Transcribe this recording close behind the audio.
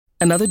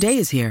Another day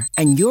is here,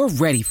 and you're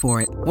ready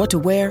for it. What to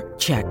wear?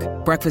 Check.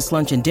 Breakfast,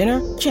 lunch, and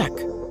dinner? Check.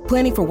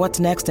 Planning for what's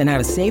next and how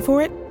to save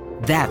for it?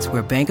 That's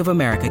where Bank of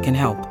America can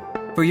help.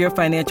 For your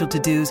financial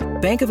to-dos,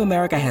 Bank of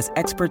America has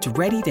experts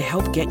ready to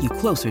help get you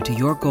closer to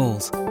your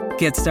goals.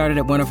 Get started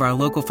at one of our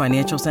local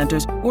financial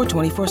centers or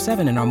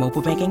 24/7 in our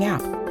mobile banking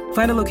app.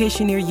 Find a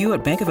location near you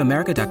at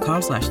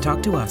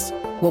bankofamerica.com/talktous.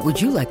 What would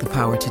you like the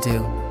power to do?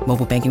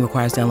 Mobile banking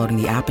requires downloading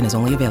the app and is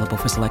only available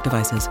for select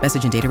devices.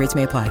 Message and data rates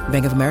may apply.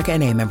 Bank of America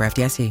N.A., member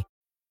FDIC.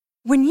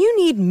 When you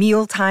need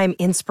mealtime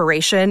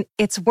inspiration,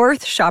 it's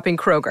worth shopping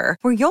Kroger,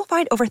 where you'll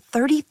find over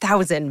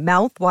 30,000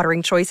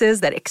 mouth-watering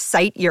choices that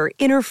excite your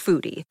inner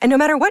foodie. And no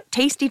matter what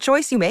tasty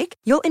choice you make,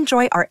 you'll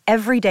enjoy our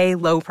everyday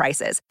low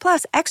prices,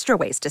 plus extra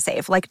ways to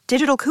save, like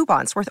digital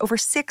coupons worth over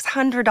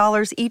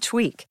 $600 each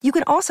week. You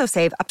can also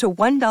save up to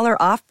 $1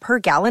 off per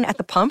gallon at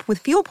the pump with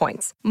fuel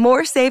points.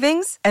 More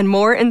savings and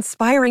more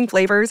inspiring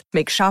flavors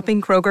make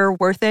shopping Kroger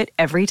worth it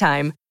every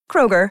time.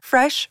 Kroger,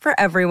 fresh for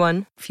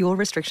everyone. Fuel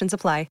restrictions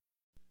apply.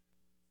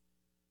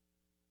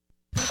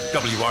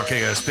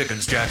 WRKS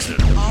Pickens Jackson.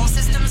 All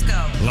systems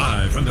go.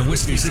 Live from the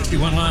Whiskey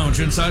 61 Lounge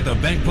inside the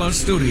Bank Plus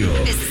studio.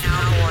 This is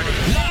Now Warning.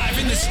 Live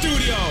in the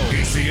studio.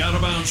 It's the Out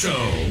of Bounds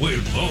Show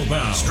with Bo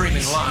Bounds.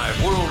 Streaming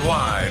live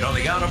worldwide on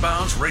the Out of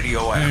Bounds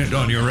radio app. And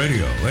on your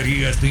radio at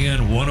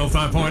ESPN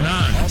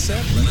 105.9. All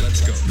set?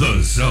 Let's go.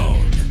 The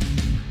Zone.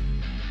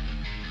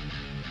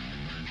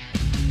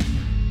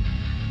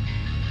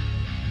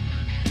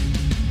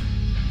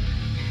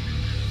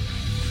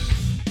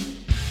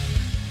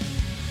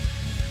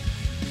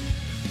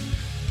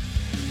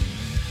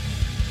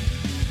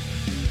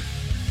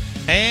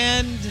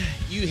 And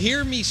you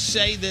hear me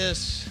say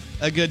this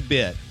a good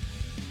bit.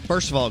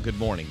 First of all, good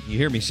morning. You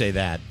hear me say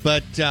that.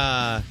 But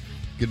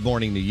good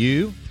morning to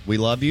you. We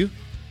love you.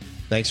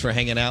 Thanks for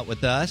hanging out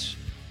with us.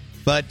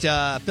 But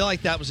I feel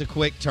like that was a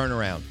quick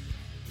turnaround.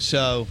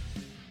 So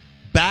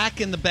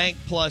back in the Bank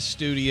Plus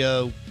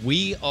studio,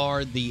 we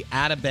are the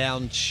Out of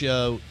Bounds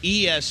Show,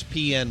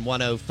 ESPN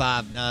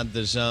 105.9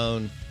 The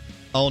Zone.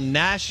 On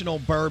National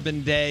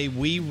Bourbon Day,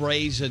 we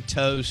raise a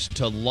toast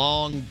to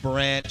Long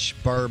Branch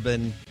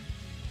Bourbon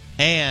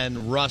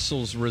and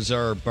Russell's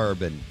Reserve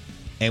Bourbon.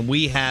 And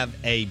we have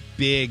a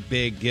big,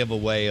 big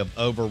giveaway of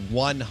over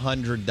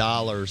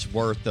 $100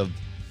 worth of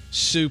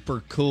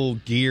super cool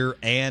gear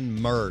and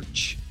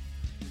merch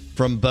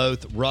from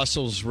both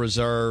Russell's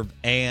Reserve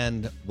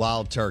and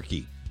Wild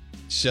Turkey.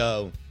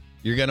 So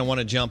you're going to want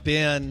to jump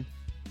in,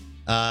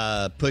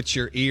 put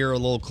your ear a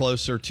little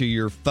closer to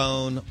your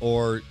phone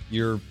or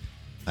your,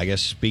 I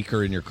guess,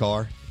 speaker in your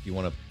car, if you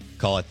want to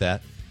call it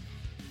that.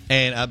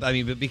 And,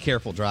 but be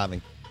careful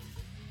driving.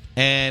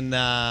 And,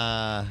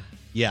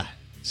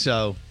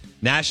 so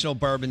National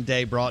Bourbon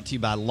Day brought to you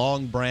by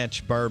Long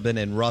Branch Bourbon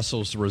and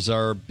Russell's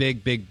Reserve.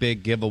 Big, big,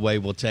 big giveaway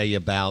we'll tell you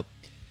about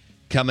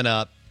coming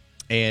up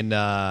and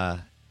on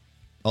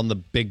the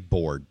big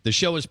board. The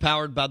show is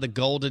powered by the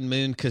Golden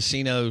Moon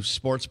Casino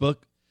Sportsbook.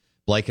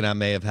 Blake and I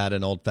may have had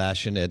an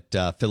old-fashioned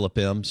at Philip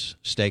M's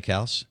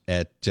Steakhouse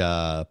at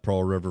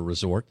Pearl River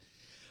Resort.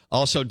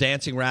 Also,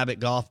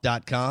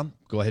 DancingRabbitGolf.com.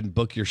 Go ahead and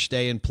book your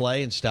stay and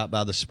play and stop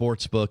by the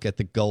sports book at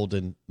the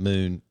Golden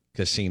Moon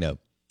Casino.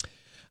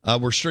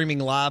 We're streaming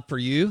live for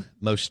you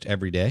most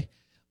every day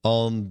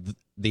on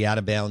the Out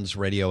of Bounds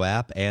radio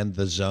app and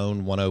the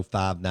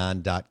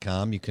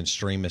Zone1059.com. You can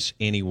stream us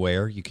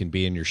anywhere. You can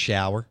be in your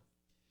shower.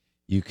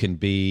 You can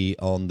be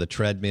on the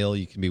treadmill.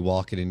 You can be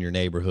walking in your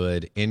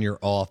neighborhood, in your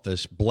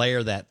office.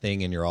 Blare that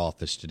thing in your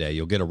office today.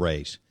 You'll get a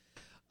raise.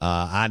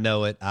 I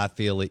know it. I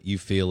feel it. You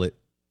feel it.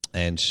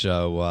 And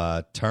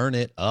so turn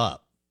it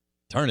up.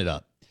 Turn it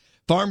up.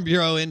 Farm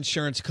Bureau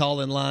Insurance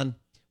call-in line.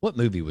 What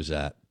movie was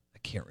that? I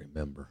can't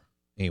remember.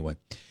 Anyway,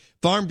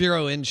 Farm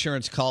Bureau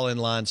Insurance call-in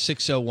line,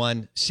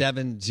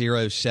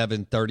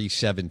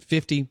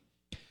 601-707-3750.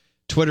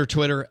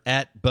 Twitter,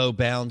 at Bo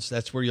Bounds.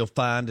 That's where you'll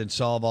find and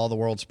solve all the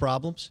world's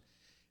problems.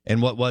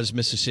 And what was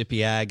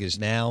Mississippi Ag is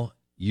now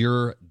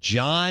your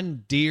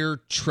John Deere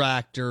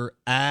Tractor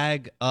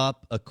Ag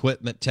Up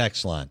Equipment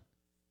text line.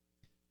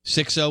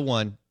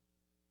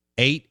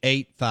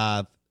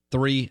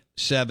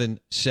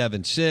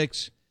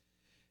 601-885-3776.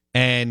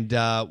 And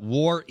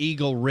War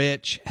Eagle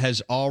Rich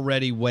has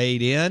already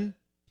weighed in.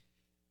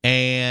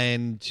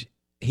 And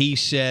he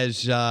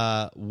says,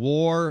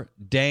 War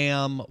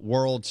Damn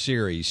World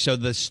Series. So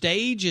the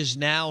stage is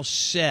now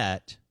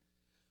set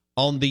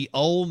on the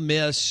Ole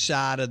Miss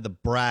side of the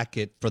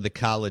bracket for the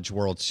College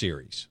World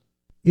Series.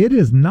 It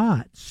is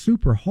not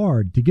super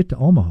hard to get to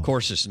Omaha. Of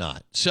course it's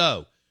not.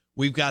 So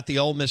we've got the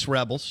Ole Miss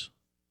Rebels.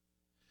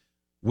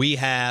 We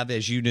have,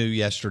 as you knew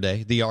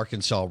yesterday, the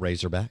Arkansas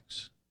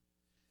Razorbacks.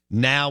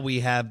 Now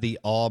we have the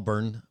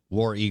Auburn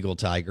War Eagle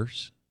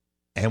Tigers.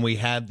 And we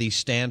have the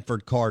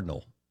Stanford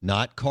Cardinal.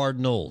 Not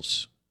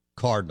Cardinals.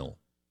 Cardinal.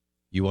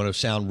 You want to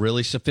sound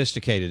really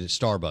sophisticated at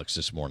Starbucks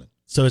this morning.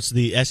 So it's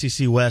the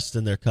SEC West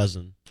and their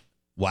cousin.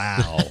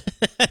 Wow.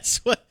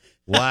 That's what.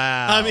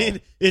 Wow. I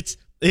mean, it's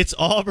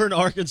Auburn,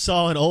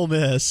 Arkansas, and Ole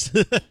Miss.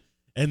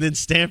 and then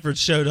Stanford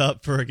showed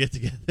up for a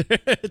get-together.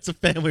 It's a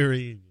family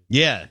reunion.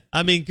 Yeah.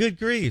 I mean, good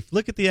grief.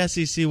 Look at the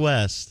SEC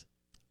West.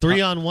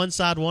 3 on one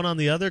side, 1 on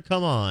the other.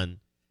 Come on.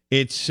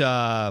 It's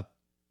and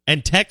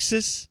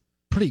Texas.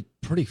 pretty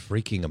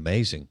freaking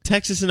amazing.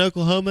 Texas and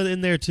Oklahoma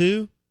in there,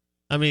 too.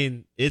 I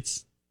mean,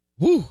 it's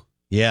woo.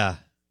 Yeah.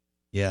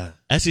 Yeah.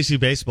 SEC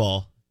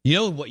baseball. You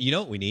know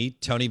what we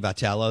need? Tony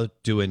Vitello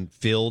doing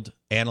field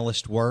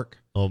analyst work.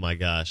 Oh, my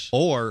gosh.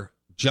 Or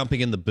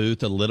jumping in the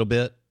booth a little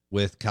bit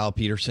with Kyle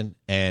Peterson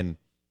and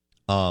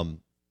who's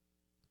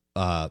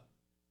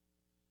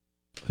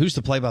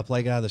the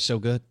play-by-play guy that's so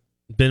good?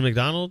 Ben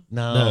McDonald?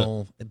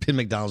 No. Ben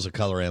McDonald's a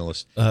color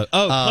analyst.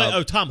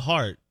 Tom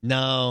Hart.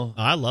 No.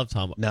 Oh, I love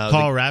Tom. No.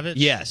 Carl Ravitch?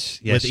 Yes.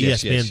 With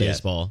ESPN yes.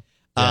 baseball.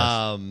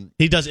 Yes.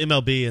 He does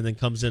MLB and then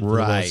comes in for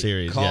the World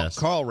Series.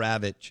 Carl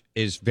Ravitch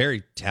is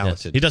very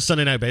talented. Yes. He does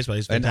Sunday Night Baseball.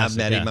 He's fantastic.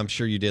 And I've met him. I'm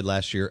sure you did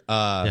last year.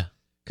 Because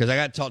I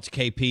got to talk to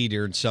KP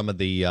during some of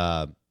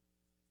the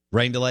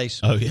rain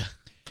delays. Oh, yeah.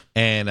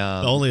 And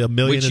only a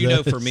million which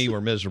of those. For me were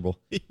miserable.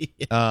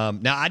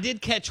 Now I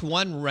did catch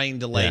one rain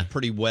delay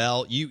pretty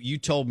well. You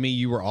told me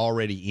you were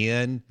already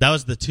in. That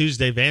was the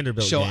Tuesday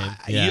Vanderbilt game.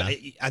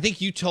 I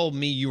think you told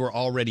me you were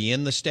already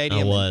in the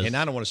stadium. I was. And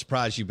I don't want to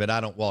surprise you, but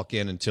I don't walk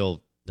in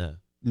until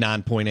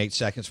 9.8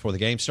 seconds before the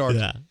game starts.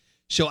 Yeah.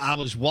 So I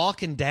was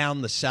walking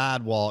down the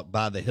sidewalk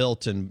by the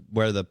Hilton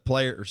where the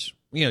players,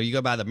 you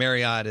go by the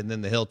Marriott and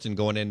then the Hilton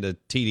going into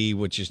TD,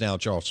 which is now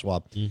Charles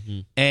Schwab. Mm-hmm.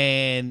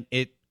 And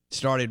it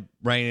started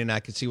raining. I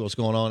could see what was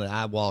going on, and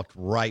I walked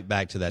right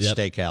back to that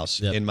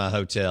steakhouse in my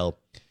hotel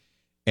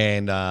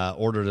and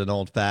ordered an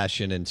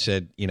old-fashioned and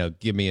said,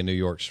 give me a New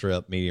York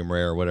strip, medium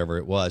rare, or whatever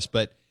it was.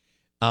 But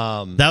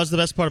that was the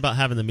best part about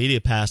having the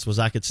media pass was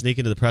I could sneak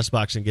into the press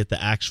box and get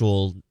the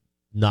actual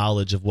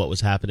knowledge of what was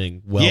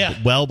happening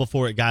well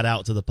before it got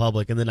out to the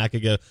public, and then I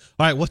could go, all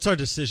right, what's our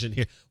decision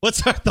here?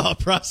 What's our thought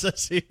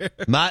process here?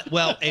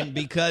 And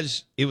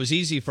because it was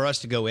easy for us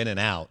to go in and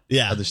out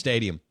of the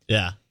stadium.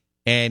 Yeah.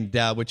 And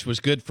which was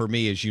good for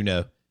me, as you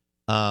know.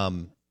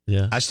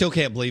 I still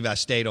can't believe I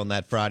stayed on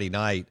that Friday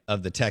night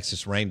of the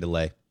Texas rain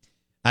delay.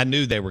 I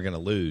knew they were going to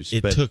lose.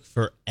 It took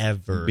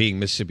forever. Being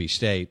Mississippi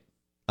State,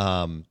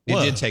 it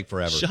did take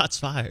forever. Shots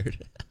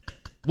fired.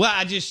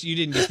 Well, you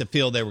didn't get the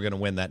feel they were going to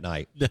win that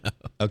night. No.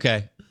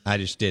 Okay? I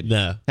just didn't.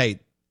 No. Hey,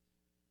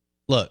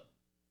 look,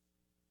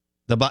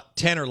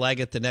 Tanner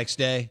Leggett the next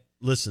day.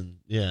 Listen,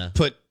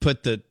 Put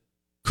the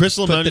Chris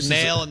Lemonis put the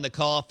nail in the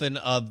coffin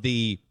of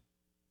the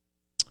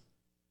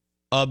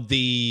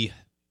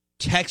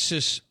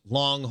Texas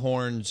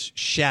Longhorns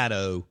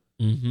shadow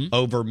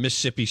over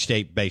Mississippi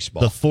State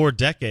baseball. The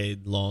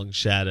 4-decade-long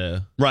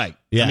shadow. Right.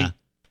 Yeah.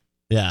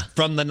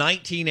 From the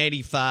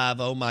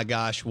 1985, oh my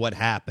gosh, what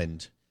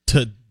happened?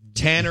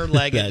 Tanner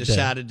Leggett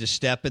decided to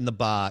step in the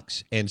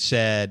box and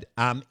said,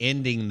 I'm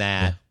ending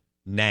that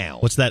now.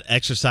 What's that,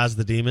 Exercise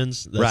the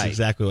Demons? That's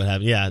exactly what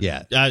happened.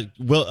 Yeah.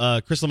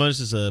 Chris Lemonis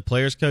is a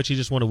player's coach. He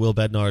just wanted Will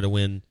Bednar to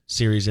win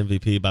series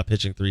MVP by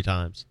pitching 3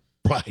 times.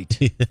 Right.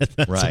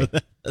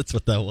 That's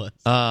what that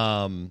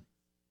was.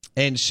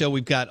 And so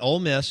we've got Ole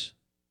Miss,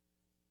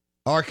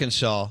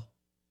 Arkansas,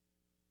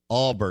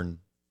 Auburn,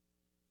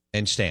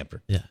 and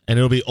Stanford. Yeah, and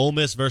it'll be Ole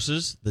Miss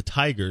versus the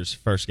Tigers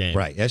first game.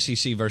 Right,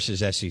 SEC versus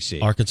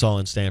SEC. Arkansas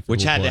and Stanford.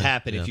 Which had to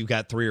happen if you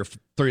got three of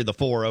the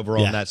four over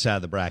on that side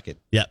of the bracket.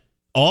 Yeah.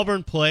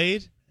 Auburn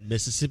played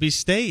Mississippi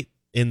State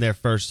in their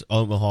first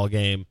Omaha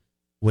game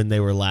when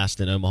they were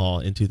last in Omaha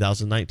in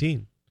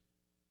 2019.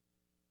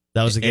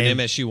 That was a game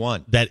and MSU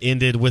won. That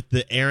ended with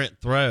the errant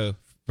throw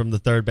from the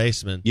third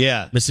baseman.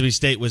 Yeah. Mississippi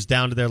State was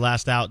down to their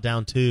last out,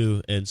 down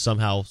 2, and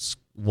somehow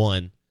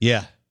won.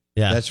 Yeah.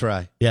 Yeah. That's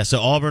right. Yeah,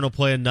 so Auburn will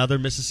play another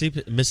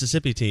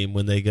Mississippi team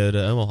when they go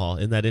to Omaha.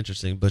 Isn't that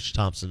interesting? Butch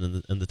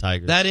Thompson and the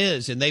Tigers. That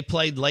is, and they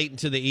played late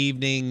into the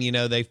evening.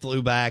 They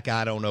flew back.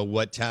 I don't know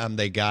what time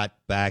they got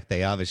back.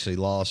 They obviously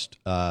lost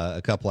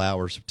a couple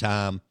hours of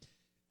time.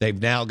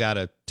 They've now got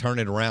to turn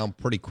it around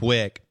pretty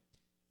quick.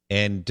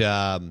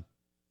 And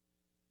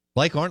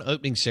Blake, aren't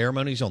opening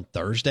ceremonies on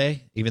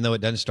Thursday, even though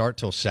it doesn't start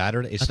till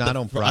Saturday? It's not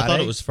on Friday? I thought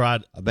it was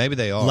Friday. Maybe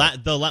they are.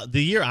 The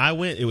year I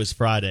went, it was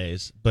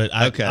Fridays, but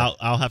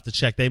I'll have to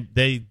check.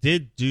 They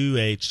did do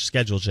a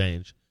schedule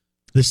change.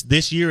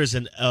 This year is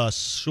a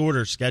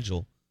shorter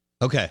schedule.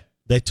 Okay.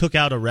 They took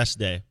out a rest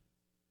day.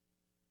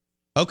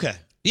 Okay.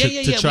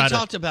 We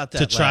talked about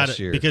that last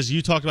year. Because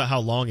you talked about how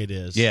long it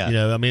is.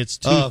 Yeah.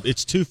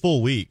 It's 2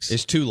 full weeks.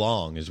 It's too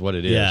long is what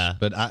it is. Yeah.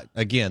 But,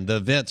 again, the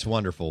event's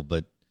wonderful,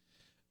 but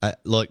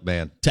look,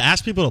 man. To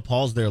ask people to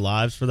pause their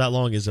lives for that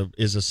long is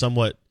a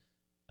somewhat.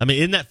 I mean,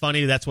 isn't that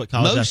funny? That's what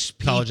college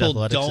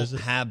athletics don't is.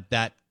 have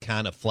that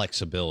kind of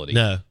flexibility.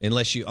 No,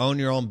 unless you own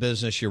your own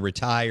business, you're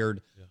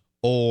retired,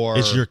 or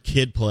it's your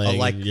kid playing.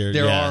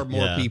 There are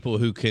more people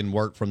who can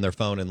work from their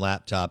phone and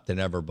laptop than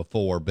ever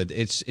before, but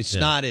it's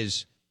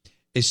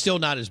still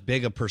not as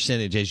big a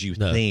percentage as you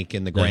think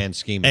in the grand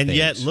scheme of things. And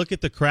yet, look at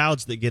the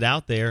crowds that get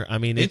out there. I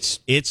mean, it's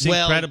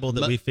incredible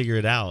that we figure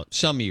it out.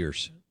 Some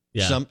years.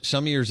 Yeah.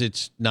 Some years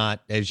it's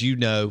not, as you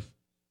know.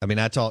 I mean,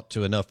 I talk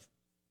to enough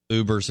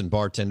Ubers and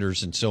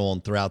bartenders and so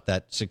on throughout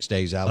that 6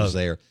 days I was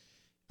there.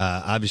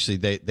 Obviously,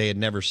 they had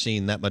never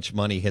seen that much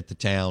money hit the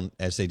town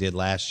as they did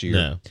last year.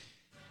 No.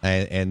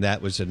 And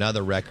that was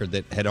another record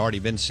that had already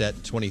been set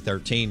in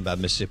 2013 by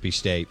Mississippi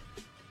State.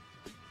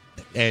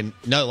 And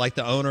no, like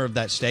the owner of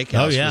that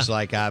steakhouse was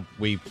like,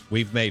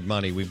 we've made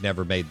money. We've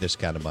never made this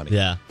kind of money.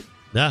 Yeah.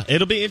 No,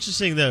 it'll be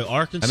interesting though.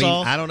 Arkansas. I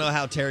mean, I don't know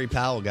how Terry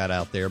Powell got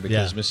out there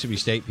because Mississippi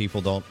State people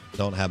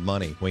don't have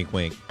money. Wink,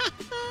 wink.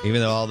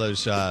 Even though all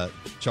those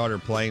charter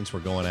planes were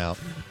going out.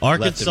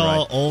 Arkansas,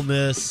 left and right. Ole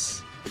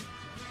Miss.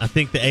 I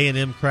think the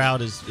A&M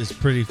crowd is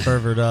pretty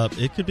fervored up.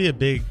 It could be a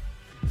big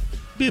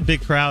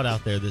crowd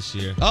out there this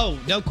year. Oh,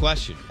 no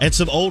question. And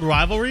some old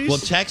rivalries. Well,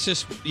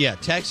 Texas,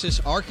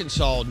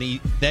 Arkansas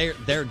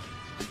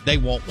they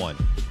want one.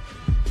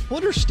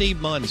 What are Steve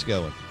Munn's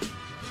going?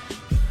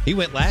 He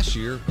went last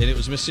year, and it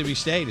was Mississippi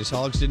State. His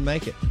Hogs didn't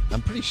make it.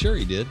 I'm pretty sure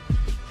he did.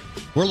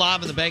 We're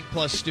live in the Bank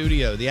Plus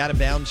studio, the Out of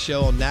Bounds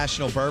show on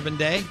National Bourbon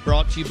Day,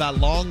 brought to you by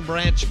Long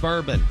Branch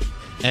Bourbon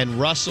and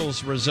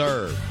Russell's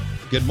Reserve.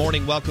 Good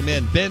morning. Welcome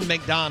in. Ben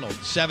McDonald,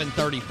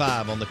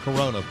 735 on the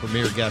Corona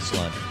Premier Guest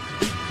Line.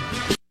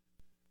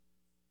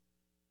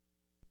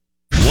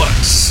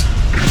 What's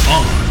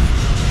on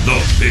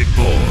the big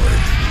board?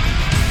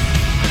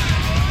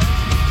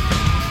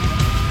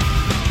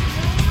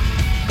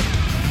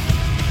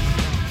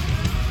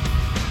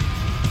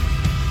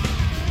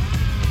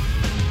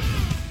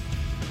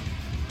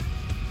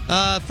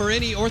 For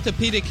any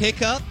orthopedic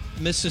hiccup,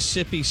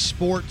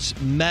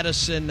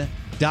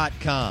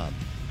 MississippiSportsMedicine.com.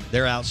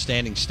 Their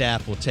outstanding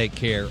staff will take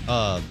care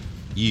of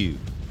you.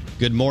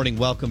 Good morning.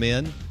 Welcome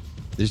in.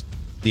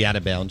 The Out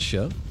of Bounds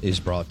show is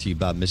brought to you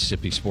by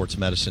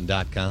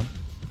MississippiSportsMedicine.com.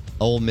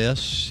 Ole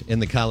Miss in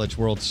the College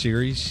World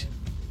Series.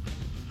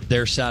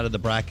 Their side of the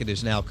bracket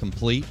is now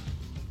complete.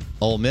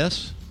 Ole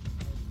Miss,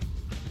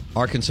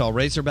 Arkansas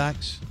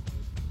Razorbacks,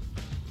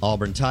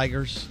 Auburn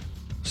Tigers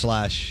 /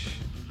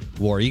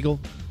 War Eagle,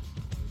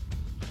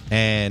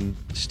 and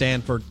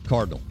Stanford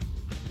Cardinal.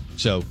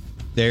 So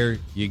there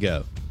you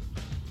go.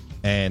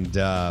 And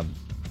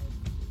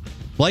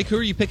Blake, who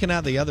are you picking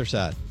out the other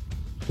side?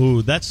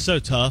 Ooh, that's so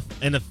tough.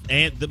 And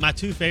my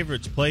two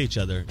favorites play each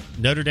other.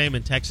 Notre Dame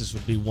and Texas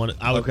would be one.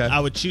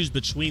 I would choose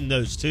between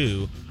those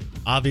two.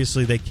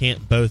 Obviously, they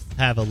can't both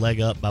have a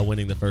leg up by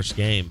winning the first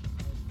game.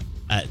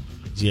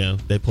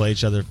 They play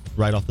each other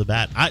right off the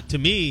bat. To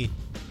me,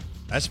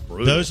 that's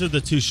brutal. Those are the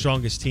two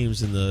strongest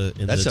teams in the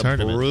That's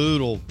tournament. That's a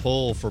brutal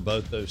pull for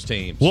both those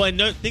teams. Well, and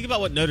think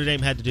about what Notre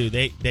Dame had to do.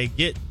 They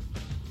get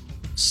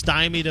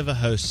stymied of a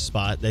host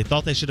spot. They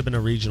thought they should have been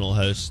a regional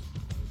host.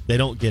 They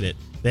don't get it.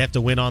 They have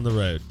to win on the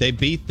road. They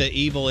beat the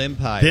evil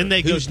Empire, then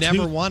they who's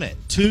never won it.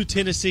 To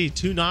Tennessee,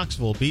 to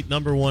Knoxville, beat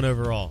number 1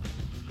 overall.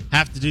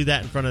 Have to do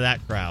that in front of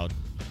that crowd.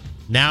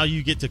 Now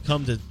you get to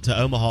come to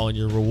Omaha, and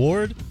your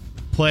reward,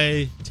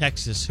 play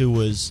Texas, who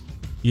was,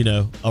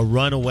 a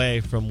run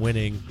away from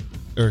winning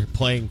or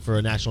playing for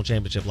a national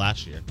championship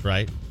last year,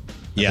 right?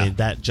 Yeah. I mean,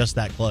 just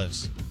that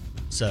close.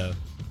 So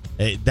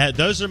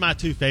those are my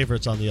two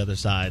favorites on the other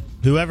side.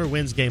 Whoever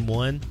wins game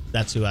 1,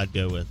 that's who I'd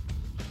go with.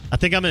 I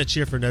think I'm going to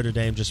cheer for Notre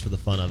Dame just for the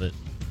fun of it.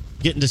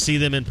 Getting to see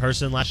them in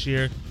person last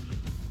year.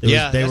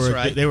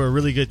 They were a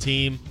really good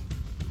team.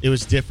 It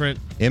was different.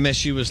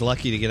 MSU was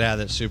lucky to get out of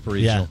that Super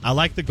Regional. Yeah, I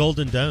like the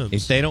Golden Domes.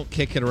 If they don't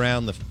kick it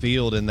around the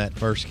field in that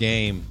first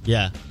game,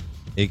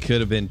 it could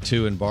have been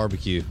 2 in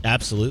barbecue.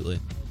 Absolutely.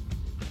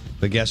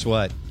 But guess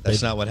what?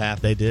 That's not what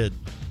happened. They did.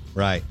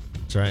 Right.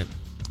 That's right.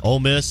 Ole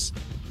Miss.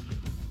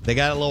 They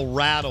got a little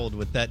rattled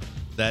with that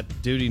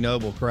Duty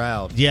Noble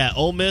crowd. Yeah,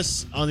 Ole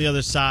Miss on the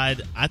other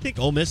side. I think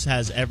Ole Miss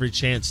has every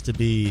chance to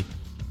be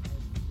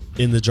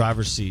in the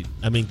driver's seat.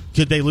 I mean,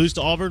 could they lose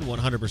to Auburn?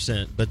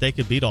 100%. But they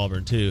could beat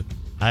Auburn, too.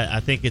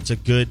 I think it's a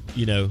good,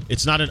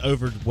 it's not an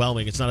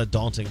overwhelming, it's not a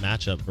daunting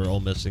matchup for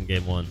Ole Miss in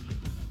game 1.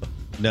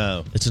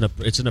 No. It's an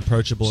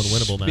approachable and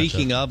winnable matchup.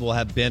 Speaking of, we'll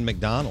have Ben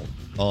McDonald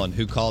on,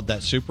 who called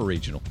that Super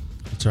Regional.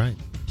 That's right.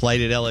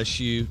 Played at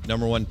LSU,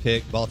 number 1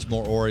 pick,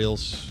 Baltimore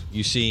Orioles.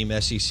 You see him,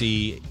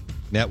 SEC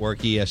Network,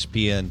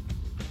 ESPN.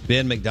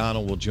 Ben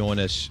McDonald will join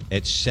us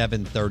at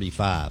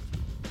 7:35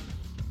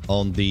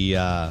 on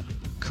the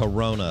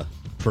Corona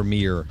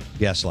Premier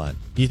Guest Line.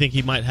 Do you think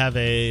he might have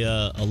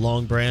a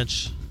Long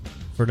Branch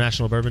for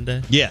National Bourbon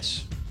Day?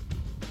 Yes,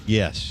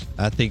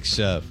 I think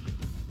so.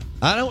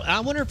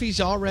 I wonder if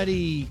he's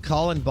already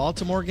calling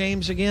Baltimore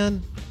games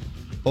again,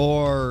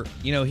 or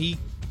he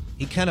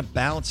kind of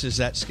balances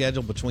that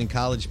schedule between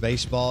college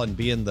baseball and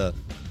being the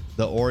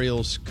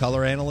Orioles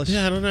color analyst.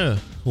 Yeah, I don't know.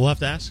 We'll have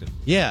to ask him.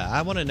 Yeah,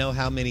 I want to know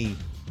how many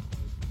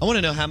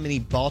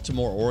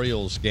Baltimore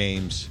Orioles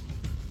games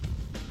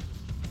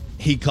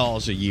he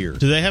calls a year.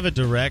 Do they have a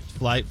direct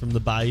flight from the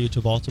Bayou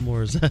to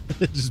Baltimore? Is that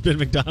just Ben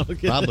McDonald?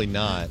 Probably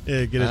not.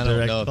 Yeah, get a I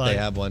direct don't know flight. if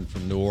they have one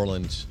from New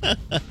Orleans.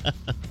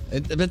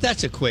 But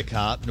that's a quick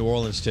hop. New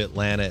Orleans to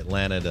Atlanta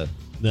to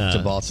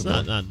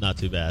Baltimore. It's not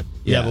too bad.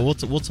 Yeah, but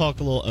we'll talk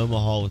a little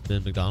Omaha with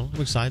Ben McDonald.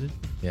 I'm excited.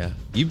 Yeah.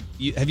 You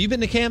have you been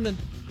to Camden?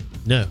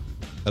 No.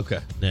 Okay.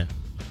 No.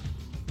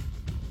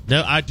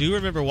 No, I do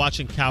remember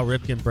watching Cal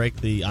Ripken break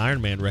the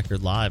Ironman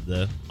record live,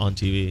 though, on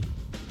TV.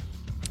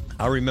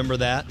 I remember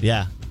that.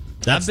 Yeah.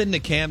 I've been to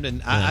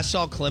Camden. I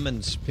saw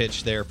Clemens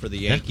pitch there for the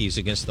Yankees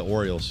against the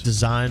Orioles.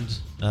 Designed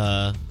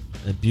a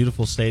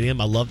beautiful stadium.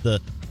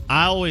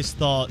 I always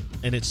thought,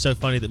 and it's so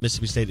funny that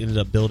Mississippi State ended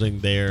up building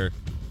their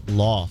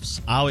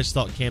lofts. I always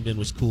thought Camden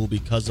was cool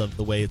because of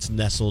the way it's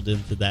nestled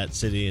into that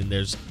city, and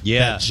there's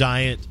that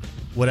giant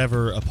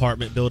whatever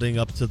apartment building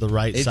up to the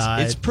right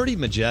side. It's pretty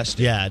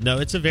majestic. Yeah, no,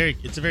 it's a very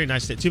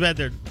nice state. Too bad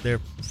their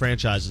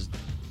franchise is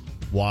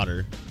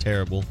water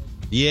terrible.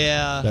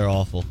 Yeah, they're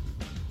awful.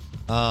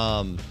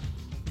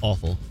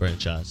 Awful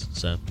franchise.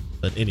 So,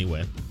 but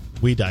anyway,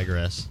 we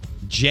digress.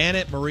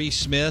 Janet Marie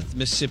Smith,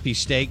 Mississippi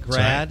State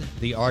grad,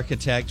 the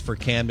architect for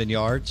Camden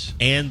Yards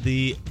and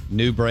the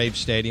new Brave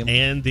Stadium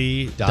and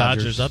the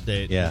Dodgers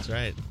update. Yeah, that's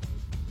right.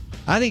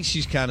 I think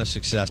she's kind of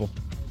successful.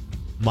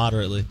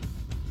 Moderately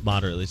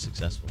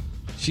successful.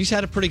 She's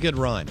had a pretty good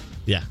run.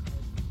 Yeah.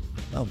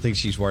 I don't think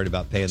she's worried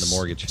about paying the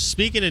mortgage.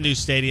 Speaking of new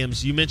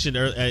stadiums, you mentioned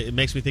it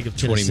makes me think of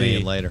Tennessee. 20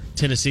 million later.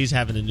 Tennessee's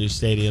having a new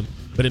stadium,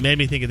 but it made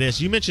me think of this.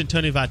 You mentioned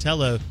Tony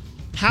Vitello.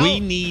 We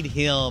need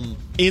him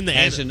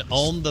as an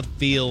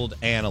on-the-field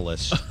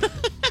analyst.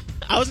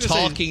 I was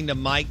talking to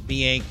Mike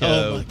Bianco.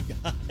 Oh my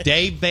God.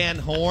 Dave Van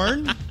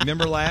Horn.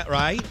 Remember that,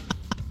 right?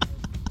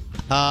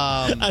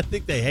 I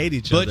think they hate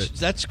each other.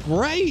 That's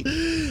great.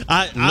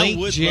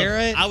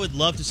 Jarrett. I would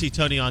love to see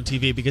Tony on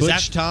TV because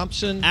Butch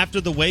Thompson. After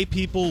the way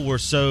people were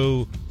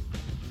so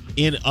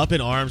up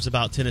in arms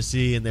about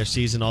Tennessee and their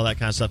season, all that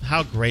kind of stuff,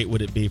 how great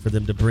would it be for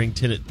them to bring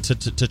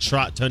to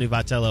trot Tony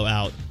Vitello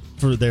out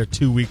for their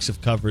 2 weeks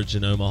of coverage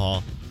in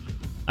Omaha?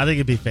 I think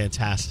it'd be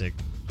fantastic.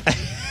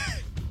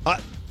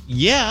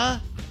 Yeah,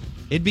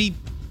 it'd be.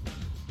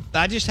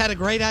 I just had a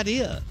great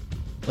idea.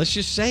 Let's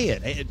just say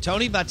it.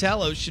 Tony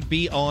Vitello should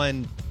be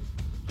on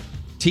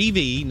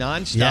TV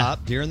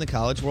nonstop during the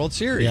College World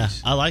Series. Yeah,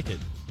 I like it.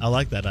 I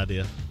like that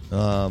idea.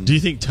 Do you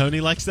think Tony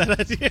likes that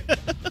idea?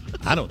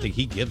 I don't think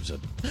he gives a.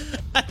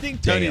 I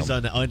think Tony's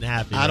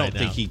unhappy. I don't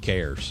think he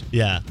cares.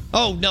 Yeah.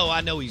 Oh no,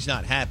 I know he's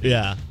not happy.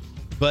 Yeah.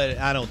 But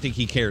I don't think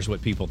he cares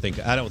what people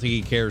think. I don't think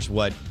he cares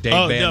what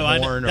Dave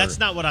Van Horn that's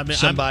not what I meant.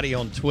 Somebody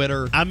on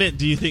Twitter. I meant,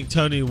 do you think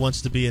Tony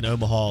wants to be in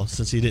Omaha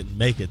since he didn't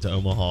make it to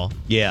Omaha?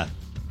 Yeah.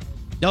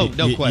 No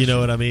question. You know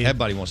what I mean?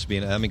 Everybody wants to be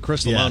in. I mean,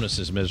 Chris Lemonis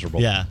is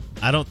miserable. Yeah,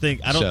 I don't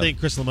think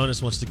Chris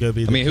Lemonis wants to go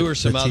be. Who are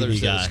some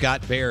others?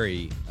 Scott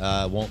Berry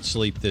won't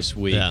sleep this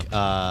week.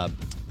 Yeah.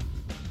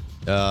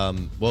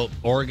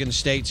 Oregon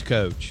State's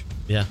coach.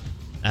 Yeah,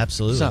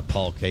 absolutely. It's not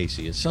Paul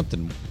Casey. It's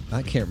something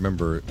I can't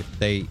remember if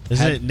they.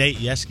 Isn't it Nate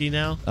Yeski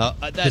now?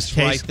 That's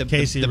right.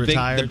 Casey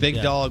retired. The big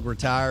dog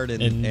retired,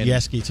 and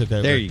Yeski took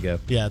over. There you go.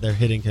 Yeah, they're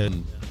hitting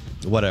him.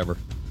 Whatever.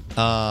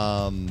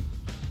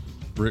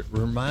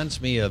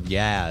 Reminds me of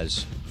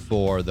Yaz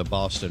for the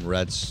Boston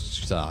Red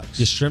Sox.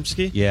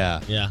 Yastrzemski? Yeah.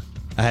 Yeah.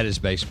 I had his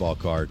baseball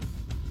card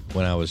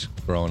when I was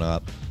growing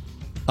up.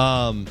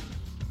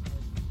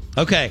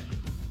 Okay.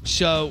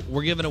 So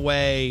we're giving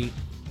away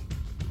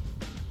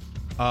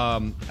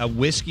a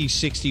Whiskey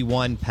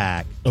 61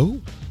 pack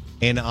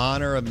in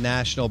honor of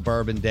National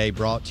Bourbon Day,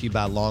 brought to you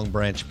by Long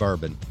Branch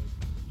Bourbon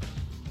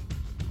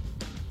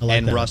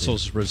and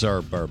Russell's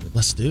Reserve Bourbon.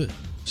 Let's do it.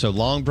 So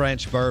Long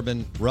Branch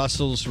Bourbon,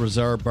 Russell's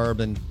Reserve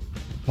Bourbon,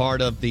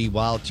 part of the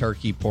Wild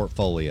Turkey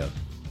portfolio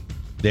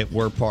that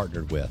we're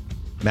partnered with.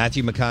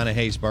 Matthew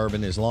McConaughey's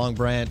bourbon is Long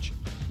Branch.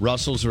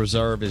 Russell's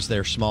Reserve is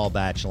their small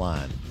batch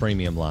line,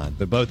 premium line.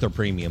 But both are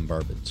premium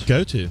bourbons.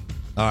 Go to.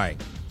 All right.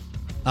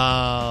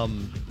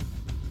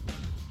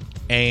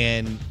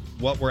 And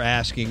what we're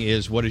asking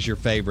is, what is your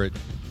favorite?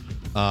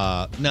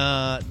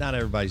 Not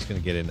everybody's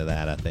going to get into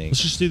that, I think.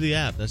 Let's just do the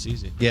app. That's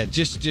easy. Yeah,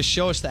 just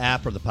show us the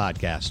app or the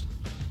podcast.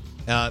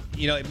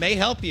 It may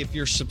help you if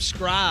you're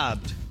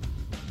subscribed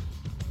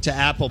to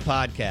Apple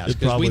Podcasts,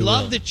 because we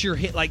love that you're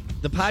hit. Like,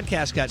 the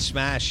podcast got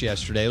smashed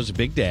yesterday. It was a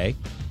big day,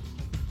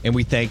 and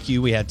we thank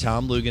you. We had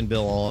Tom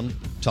Luganbill on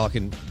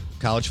talking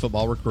college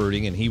football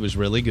recruiting, and he was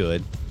really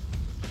good.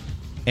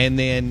 And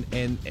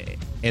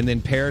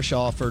then Parrish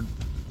offered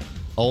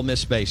Ole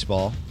Miss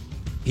baseball.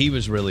 He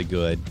was really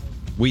good.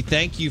 We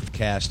thank you for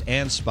Cast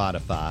and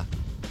Spotify.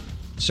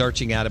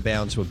 Searching Out of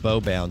Bounds with Bo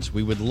Bounds.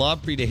 We would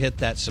love for you to hit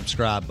that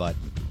subscribe button.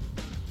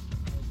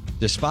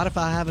 Does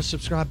Spotify have a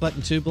subscribe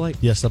button too, Blake?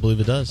 Yes, I believe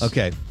it does.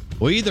 Okay.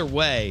 Well, either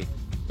way,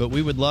 but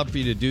we would love for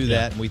you to do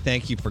that, and we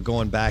thank you for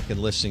going back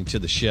and listening to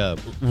the show.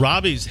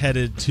 Robbie's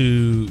headed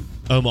to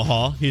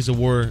Omaha. He's a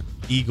War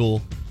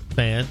Eagle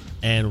fan,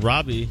 and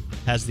Robbie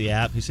has the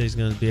app. He says he's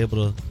going to be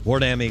able to War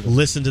Damn Eagle.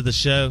 Listen to the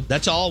show.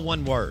 That's all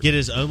one word. Get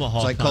his Omaha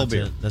it's like content. cold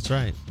beer. That's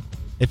right.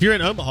 If you're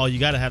in Omaha, you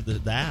got to have the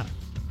app.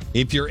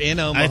 If you're in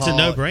Omaha, it's a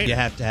no-brainer. You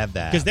have to have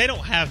that, because they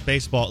don't have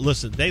baseball.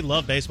 Listen, they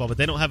love baseball, but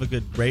they don't have a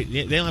good rate.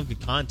 They don't have good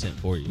content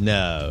for you.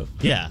 No.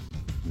 Yeah.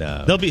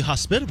 No. They'll be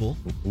hospitable.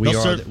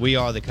 We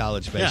are the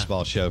college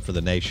baseball show for the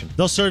nation.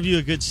 They'll serve you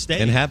a good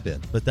steak, and have been,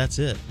 but that's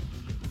it.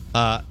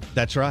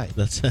 That's right.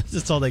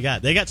 That's all they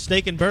got. They got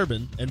steak and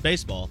bourbon and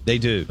baseball. They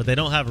do, but they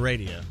don't have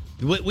radio.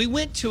 We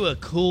went to a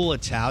cool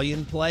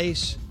Italian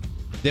place,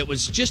 that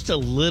was just a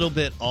little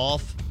bit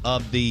off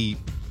of the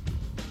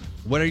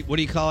what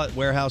do you call it?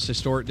 Warehouse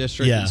Historic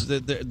District. Yeah.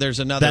 There's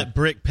another that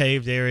brick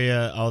paved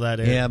area, all that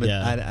area. Yeah, but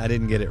I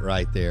didn't get it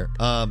right there.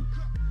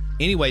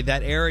 Anyway,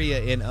 that area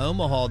in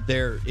Omaha,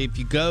 there, if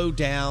you go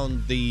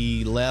down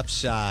the left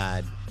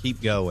side,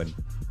 keep going.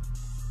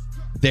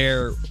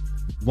 There,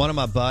 one of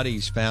my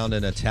buddies found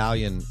an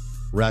Italian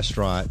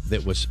restaurant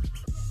that was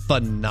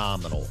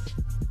phenomenal.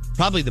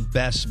 Probably the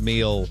best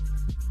meal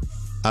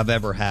I've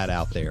ever had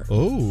out there.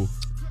 Oh.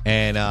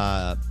 And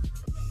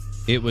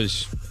it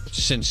was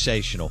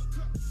sensational.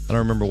 I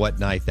don't remember what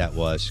night that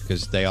was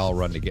because they all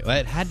run together.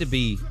 It had to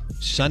be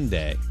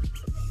Sunday.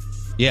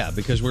 Yeah,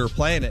 because we were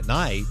playing at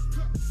night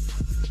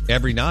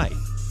every night.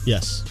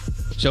 Yes.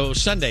 So it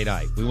was Sunday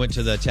night. We went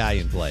to the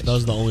Italian place. That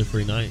was the only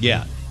free night.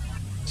 Yeah.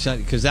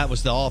 Because that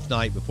was the off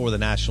night before the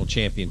national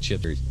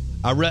championship series.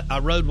 I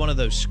rode one of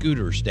those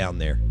scooters down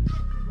there.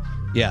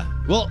 Yeah.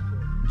 Well,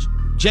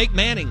 Jake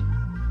Manning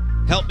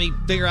helped me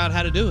figure out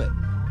how to do it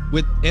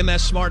with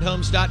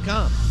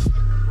mssmarthomes.com.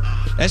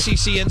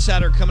 SEC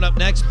Insider coming up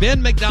next.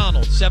 Ben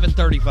McDonald,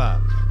 7:35.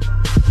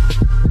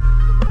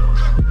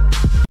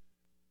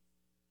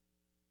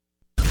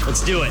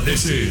 Let's do it.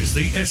 This is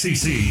the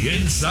SEC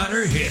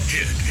Insider Hit.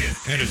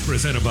 And it's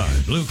presented by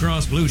Blue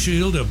Cross Blue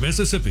Shield of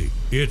Mississippi.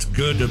 It's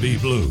good to be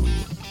blue.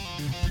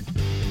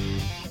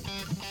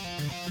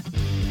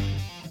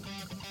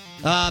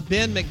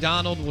 Ben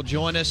McDonald will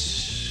join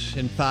us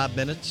in 5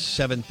 minutes,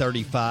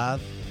 7:35.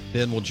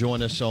 Ben will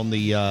join us on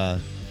the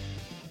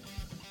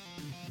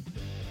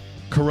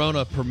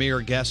Corona Premier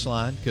Guest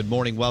Line. Good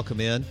morning. Welcome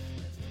in.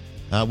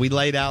 We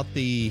laid out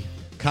the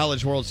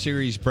College World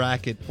Series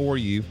bracket for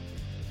you.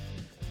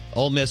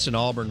 Ole Miss and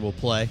Auburn will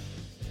play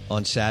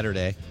on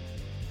Saturday.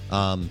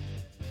 On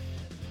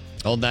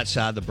that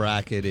side of the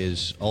bracket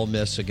is Ole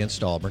Miss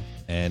against Auburn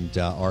and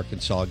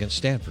Arkansas against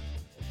Stanford.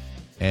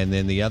 And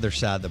then the other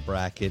side of the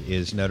bracket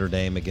is Notre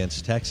Dame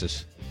against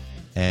Texas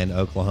and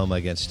Oklahoma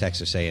against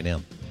Texas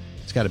A&M.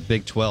 It's got a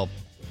Big 12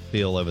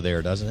 feel over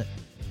there, doesn't it?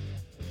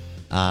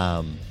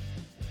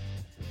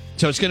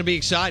 So it's going to be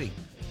exciting.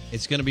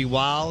 It's going to be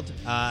wild.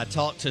 I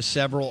talked to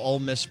several Ole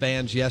Miss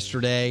fans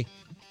yesterday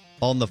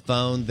on the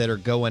phone that are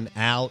going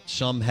out.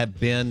 Some have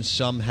been,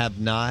 some have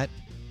not.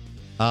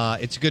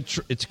 It's a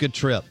good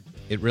trip.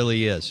 It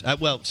really is.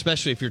 Well,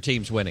 especially if your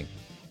team's winning.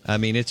 I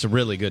mean, it's a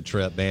really good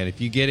trip, man. If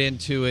you get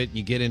into it,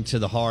 you get into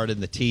the heart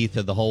and the teeth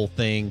of the whole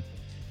thing.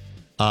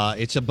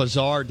 It's a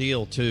bizarre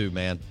deal too,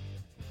 man.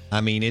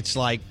 I mean, it's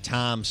like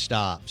time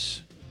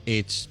stops.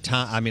 It's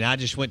time. I mean, I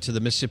just went to the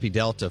Mississippi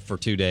Delta for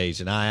 2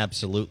 days, and I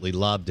absolutely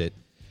loved it.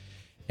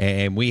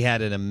 And we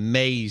had an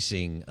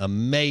amazing,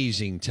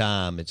 amazing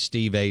time at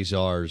Steve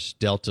Azar's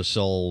Delta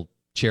Soul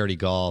charity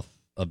golf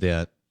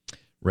event,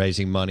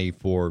 raising money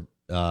for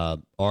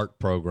art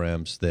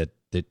programs that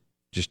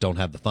just don't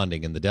have the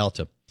funding in the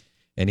Delta.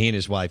 And he and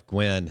his wife,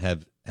 Gwen,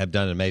 have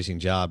done an amazing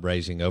job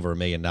raising over $1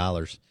 million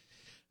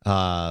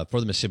for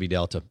the Mississippi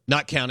Delta,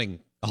 not counting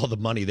all the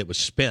money that was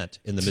spent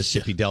in the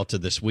Mississippi Delta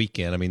this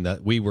weekend. I mean,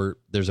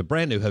 there's a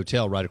brand new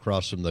hotel right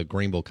across from the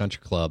Greenville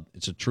Country Club.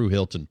 It's a true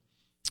Hilton.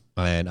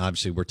 And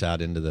obviously we're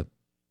tied into the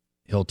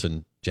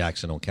Hilton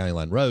Jackson on County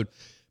Line Road.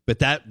 But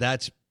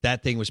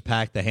that thing was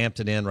packed. The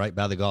Hampton Inn right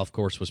by the golf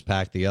course was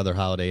packed. The other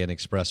Holiday Inn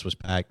Express was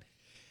packed.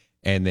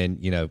 And then,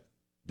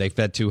 they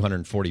fed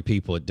 240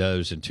 people at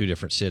Doe's in 2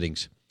 different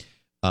sittings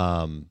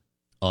on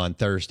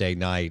Thursday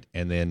night.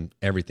 And then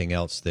everything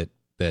else that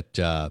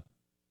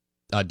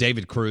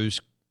David Cruz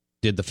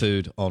did the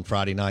food on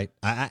Friday night.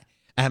 I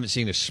haven't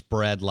seen a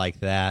spread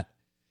like that,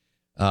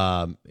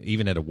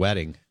 even at a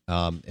wedding,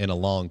 in a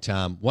long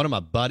time. One of my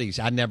buddies,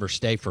 I never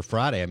stay for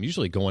Friday. I'm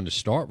usually going to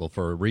Starkville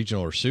for a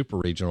regional or super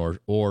regional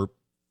or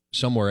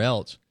somewhere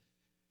else.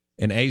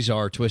 And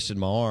Azar twisted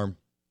my arm,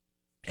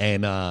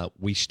 and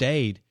we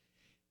stayed.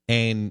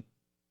 And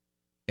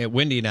at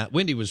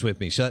Wendy was with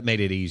me, so that made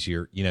it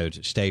easier,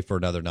 to stay for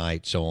another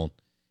night, so on.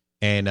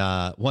 And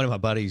one of my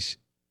buddies,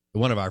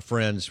 one of our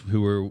friends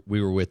who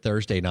we were with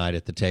Thursday night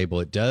at the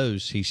table at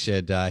Doe's, he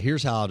said,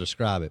 here's how I'll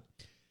describe it.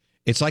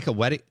 It's like a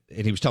wedding,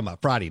 and he was talking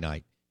about Friday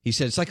night. He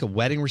said, it's like a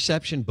wedding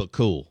reception, but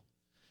cool.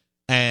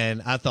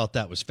 And I thought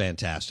that was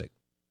fantastic.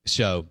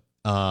 So,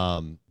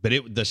 but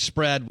the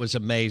spread was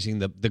amazing.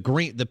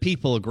 The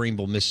people of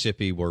Greenville,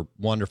 Mississippi were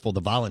wonderful.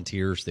 The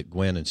volunteers that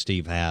Gwen and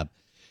Steve have,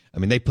 I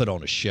mean, they put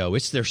on a show.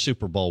 It's their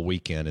Super Bowl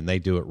weekend, and they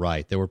do it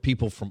right. There were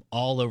people from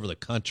all over the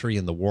country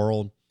and the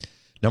world.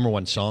 Number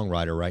one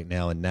songwriter right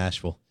now in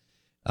Nashville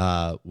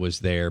was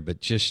there, but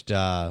just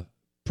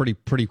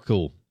pretty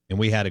cool. And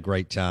we had a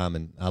great time,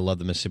 and I love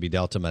the Mississippi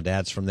Delta. My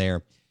dad's from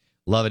there.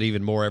 Love it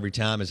even more every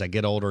time as I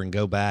get older and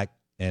go back,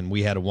 and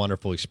we had a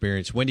wonderful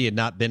experience. Wendy had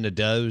not been to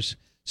Doe's,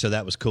 so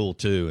that was cool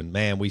too. And,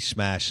 man, we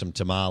smashed some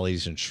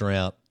tamales and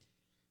shrimp,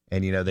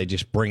 and, they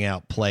just bring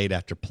out plate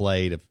after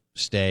plate of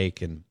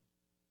steak and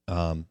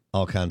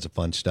all kinds of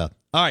fun stuff.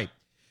 All right,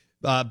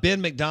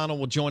 Ben McDonald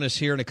will join us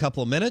here in a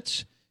couple of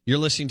minutes. You're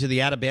listening to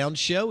the Out of Bounds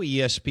Show,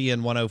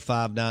 ESPN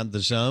 105.9 The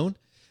Zone.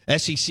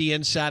 SEC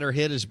Insider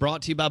Hit is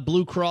brought to you by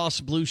Blue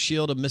Cross Blue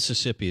Shield of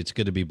Mississippi. It's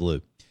good to be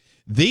blue.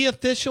 The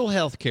official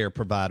healthcare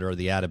provider of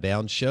the Out of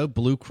Bounds Show,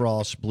 Blue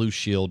Cross Blue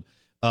Shield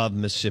of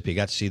Mississippi.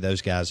 Got to see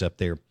those guys up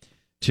there,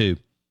 too,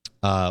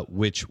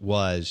 which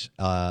was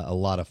a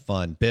lot of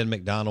fun. Ben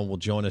McDonald will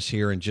join us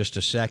here in just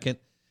a second.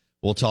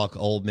 We'll talk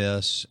Ole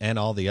Miss and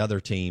all the other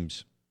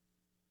teams.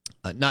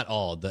 Not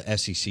all, the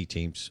SEC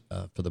teams,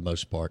 for the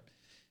most part,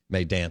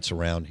 may dance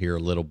around here a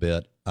little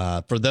bit.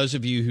 For those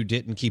of you who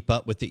didn't keep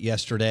up with it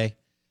yesterday,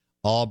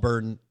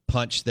 Auburn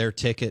punched their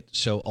ticket,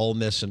 so Ole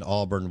Miss and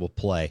Auburn will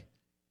play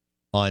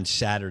on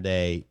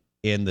Saturday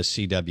in the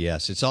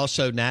CWS. It's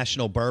also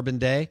National Bourbon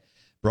Day,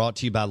 brought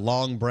to you by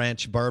Long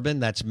Branch Bourbon.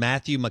 That's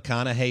Matthew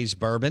McConaughey's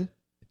bourbon,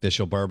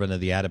 official bourbon of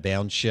the Out of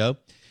Bounds Show.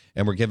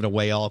 And we're giving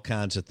away all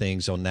kinds of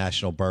things on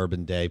National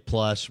Bourbon Day.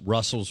 Plus,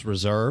 Russell's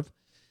Reserve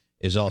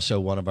is also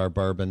one of our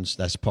bourbons.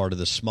 That's part of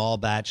the small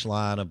batch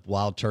line of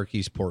Wild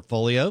Turkey's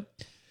portfolio.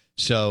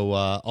 So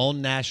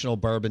on National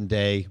Bourbon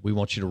Day, we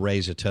want you to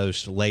raise a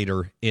toast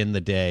later in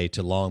the day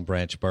to Long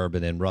Branch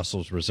Bourbon and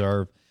Russell's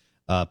Reserve.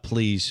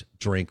 Please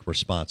drink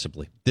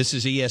responsibly. This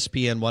is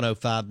ESPN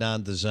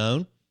 105.9 The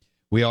Zone.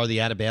 We are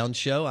the Out of Bounds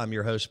Show. I'm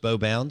your host, Bo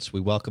Bounds. We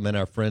welcome in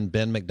our friend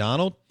Ben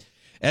McDonald.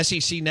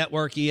 SEC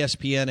Network,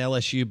 ESPN,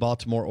 LSU,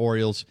 Baltimore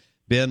Orioles.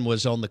 Ben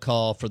was on the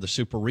call for the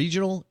Super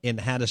Regional in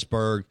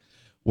Hattiesburg,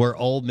 where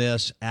Ole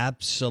Miss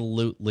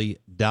absolutely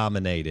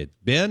dominated.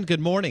 Ben, good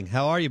morning.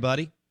 How are you,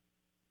 buddy?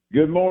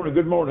 Good morning.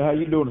 Good morning. How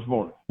you doing this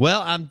morning?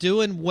 Well, I'm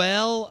doing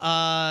well.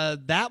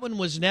 That one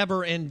was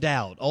never in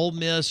doubt. Ole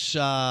Miss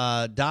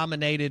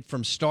dominated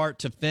from start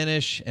to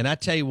finish. And I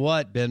tell you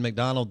what, Ben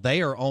McDonald,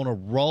 they are on a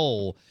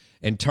roll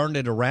and turned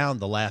it around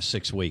the last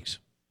 6 weeks.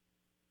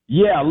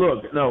 Yeah,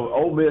 look, no,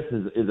 Ole Miss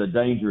is a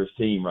dangerous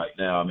team right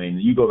now. I mean,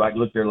 you go back and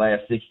look at their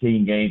last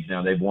 16 games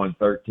now, they've won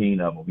 13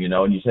 of them,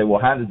 and you say,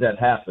 well, how does that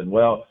happen?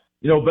 Well,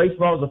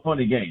 baseball is a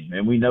funny game,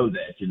 and we know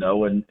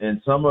that,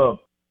 and some of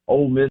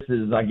Ole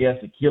Miss's, I guess,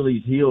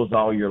 Achilles heels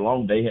all year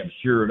long, they have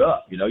shored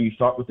up. You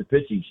start with the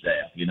pitching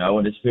staff,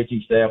 and this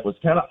pitching staff was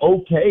kind of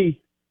okay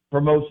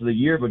for most of the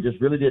year, but just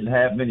really didn't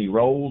have many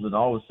roles, and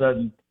all of a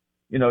sudden,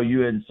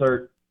 you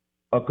insert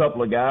a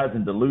couple of guys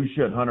in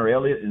DeLucia and Hunter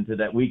Elliott into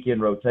that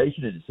weekend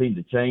rotation, and it seemed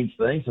to change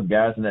things. Some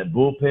guys in that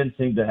bullpen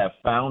seem to have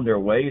found their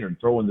way and are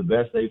throwing the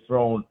best they've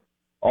thrown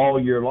all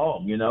year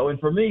long, And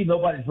for me,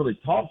 nobody's really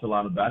talked a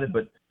lot about it,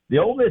 but the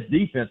Ole Miss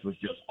defense was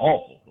just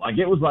awful. Like,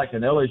 it was like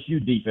an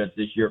LSU defense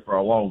this year for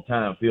a long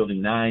time,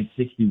 fielding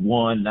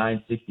 961,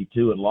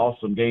 962, and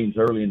lost some games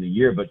early in the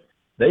year, but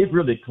they've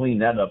really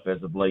cleaned that up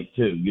as of late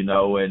too,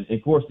 and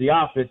of course the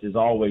offense has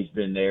always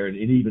been there and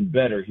even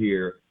better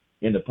here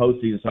in the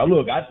postseason. So,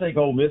 look, I think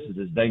Ole Miss is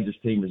as dangerous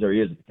team as there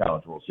is at the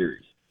College World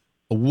Series.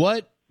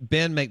 What,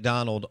 Ben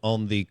McDonald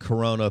on the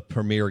Corona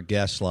Premier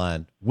guest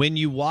line, when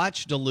you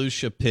watch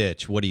DeLucia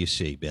pitch, what do you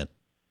see, Ben?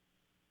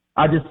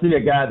 I just see a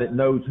guy that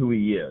knows who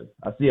he is.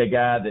 I see a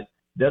guy that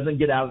doesn't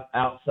get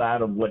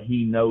outside of what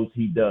he knows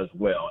he does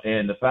well.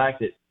 And the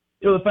fact that,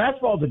 the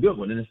fastball is a good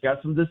one, and it's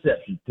got some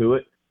deception to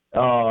it.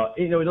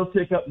 It'll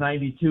tick up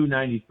 92,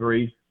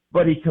 93.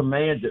 But he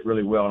commands it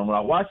really well. And when I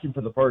watched him for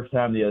the first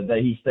time the other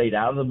day, he stayed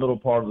out of the middle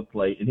part of the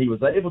plate, and he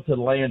was able to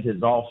land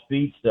his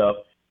off-speed stuff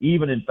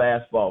even in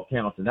fastball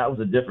counts, and that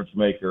was a difference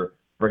maker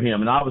for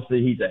him. And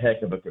obviously he's a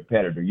heck of a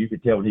competitor. You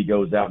could tell when he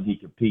goes out and he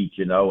competes,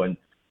 and,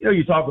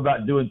 you talk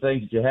about doing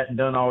things that you hadn't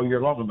done all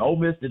year long. And Ole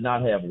Miss did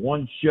not have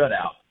one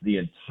shutout the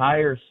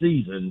entire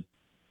season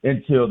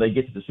until they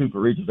get to the Super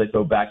Regionals. They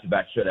throw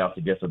back-to-back shutouts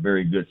against a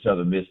very good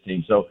Southern Miss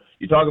team. So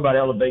you talk about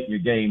elevating your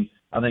game.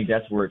 I think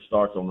that's where it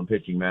starts on the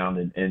pitching mound,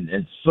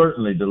 and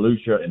certainly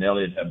DeLucia and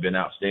Elliott have been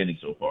outstanding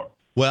so far.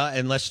 Well,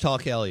 and let's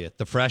talk Elliott,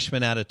 the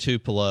freshman out of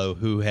Tupelo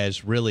who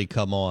has really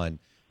come on.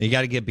 You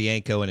got to give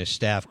Bianco and his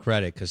staff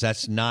credit because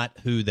that's not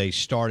who they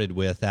started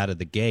with out of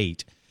the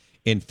gate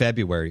in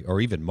February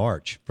or even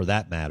March, for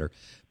that matter.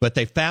 But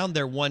they found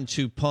their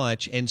 1-2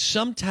 punch, and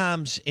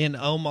sometimes in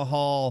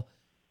Omaha,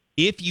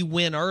 if you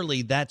win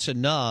early, that's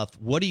enough.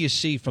 What do you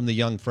see from the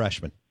young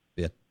freshman?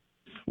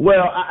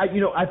 Well,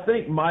 I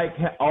think Mike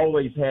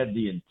always had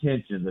the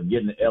intentions of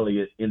getting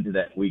Elliott into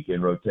that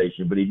weekend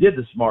rotation, but he did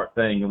the smart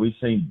thing, and we've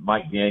seen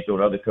Mike Bianco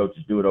and other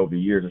coaches do it over the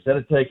years. Instead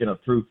of taking a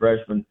true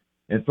freshman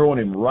and throwing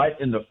him right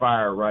in the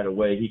fire right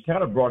away, he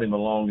kind of brought him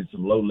along in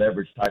some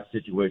low-leverage type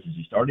situations.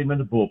 He started him in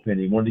the bullpen.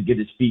 He wanted to get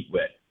his feet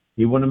wet.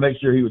 He wanted to make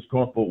sure he was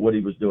comfortable with what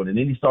he was doing, and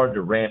then he started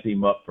to ramp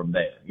him up from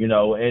there,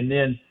 And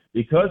then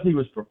because he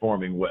was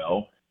performing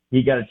well,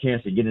 he got a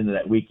chance to get into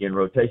that weekend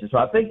rotation. So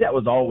I think that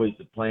was always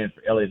the plan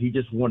for Elliott. He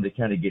just wanted to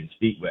kind of get his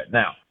feet wet.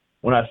 Now,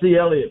 when I see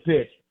Elliott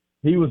pitch,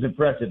 he was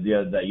impressive the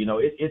other day.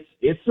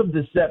 It's some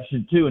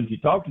deception, too. And if you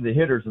talk to the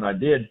hitters, and I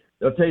did,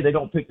 they'll tell you they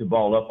don't pick the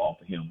ball up off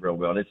of him real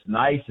well. It's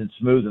nice and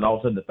smooth, and all of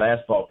a sudden the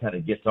fastball kind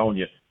of gets on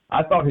you.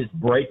 I thought his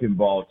breaking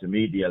ball to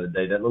me the other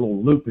day, that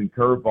little looping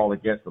curveball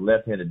against the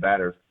left-handed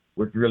batters,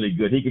 was really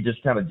good. He could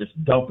just kind of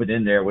dump it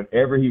in there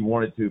whenever he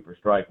wanted to for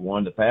strike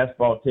one. The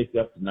fastball ticked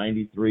up to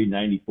 93,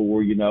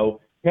 94,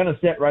 kind of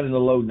set right in the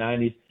low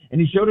 90s.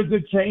 And he showed a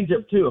good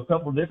changeup, too, a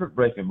couple of different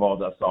breaking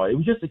balls I saw. It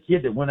was just a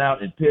kid that went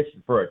out and pitched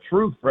for a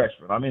true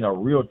freshman. I mean, a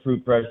real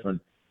true freshman.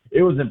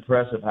 it was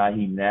impressive how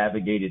he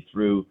navigated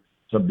through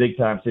some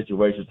big-time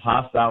situations,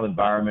 hostile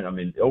environment. I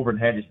mean, over in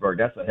Hattiesburg,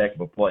 that's a heck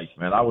of a place,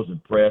 man. I was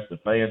impressed. The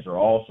fans are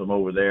awesome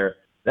over there.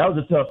 That was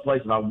a tough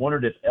place, and I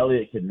wondered if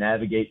Elliott could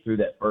navigate through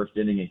that first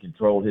inning and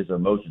control his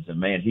emotions, and,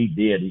 man, he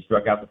did. He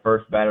struck out the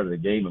first batter of the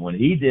game, and when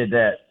he did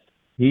that,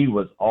 he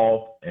was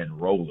off and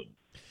rolling.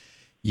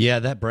 Yeah,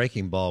 that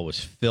breaking ball was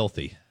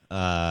filthy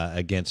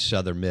against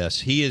Southern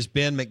Miss. He is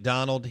Ben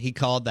McDonald. He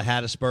called the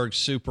Hattiesburg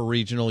Super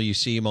Regional. You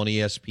see him on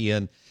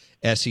ESPN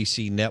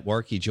SEC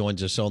Network. He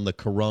joins us on the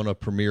Corona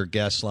Premier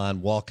Guest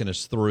Line, walking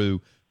us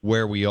through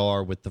where we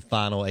are with the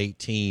final 8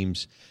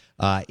 teams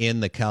in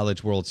the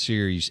College World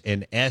Series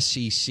and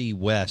SEC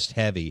West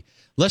heavy.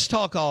 Let's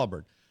talk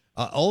Auburn.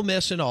 Ole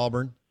Miss and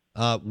Auburn.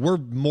 We're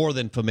more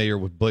than familiar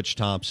with Butch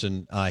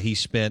Thompson. He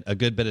spent a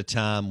good bit of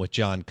time with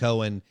John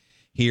Cohen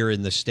here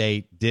in the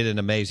state, did an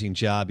amazing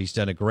job. He's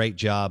done a great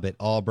job at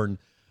Auburn.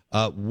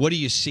 What do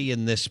you see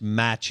in this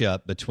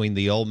matchup between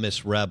the Ole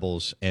Miss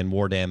Rebels and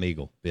War Damn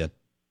Eagle, Ben?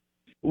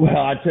 Well,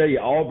 I tell you,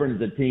 Auburn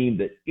is a team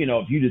that,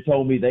 if you'd have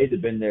told me they'd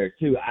have been there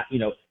too,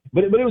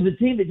 but it was a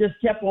team that just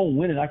kept on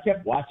winning. I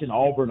kept watching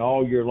Auburn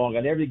all year long.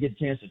 I never did get a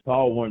chance to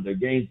call one of their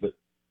games, but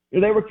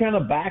they were kind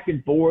of back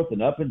and forth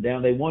and up and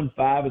down. They won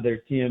 5 of their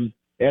 10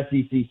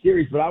 SEC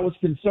series, but I was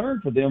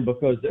concerned for them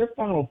because their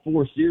final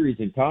 4 series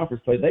in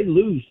conference play, they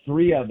lose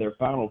 3 out of their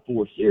final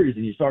 4 series,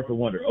 and you start to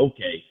wonder,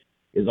 okay,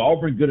 is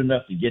Auburn good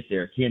enough to get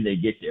there? Can they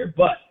get there?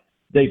 But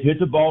they've hit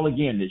the ball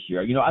again this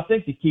year. I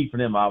think the key for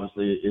them,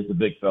 obviously, is the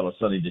big fella,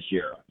 Sonny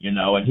DeShera,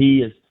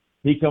 and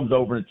he comes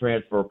over in the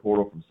transfer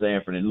portal from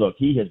Sanford, and look,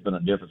 he has been a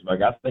difference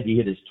maker. I think he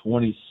hit his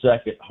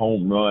 22nd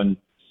home run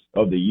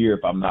of the year,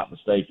 if I'm not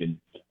mistaken,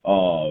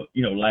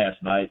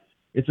 last night.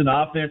 It's an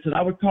offense that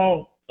I would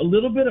call a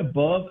little bit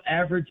above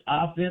average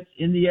offense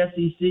in the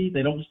SEC.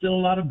 They don't steal a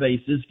lot of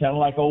bases, kind of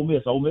like Ole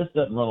Miss. Ole Miss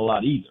doesn't run a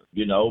lot either,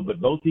 but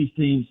both these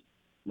teams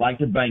like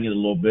to bang it a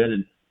little bit,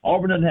 and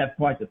Auburn doesn't have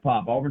quite the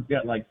pop. Auburn's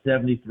got like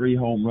 73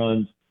 home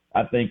runs,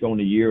 I think, on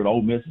the year, and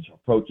Ole Miss is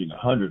approaching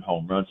 100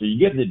 home runs. So you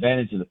get an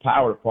advantage in the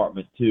power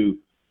department to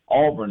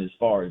Auburn as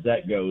far as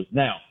that goes.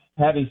 Now,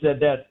 having said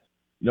that,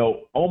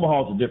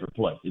 Omaha's a different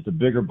place. It's a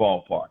bigger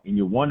ballpark, and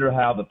you wonder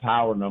how the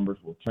power numbers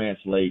will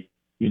translate,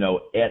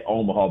 at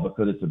Omaha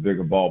because it's a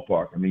bigger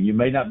ballpark. I mean, you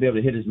may not be able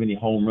to hit as many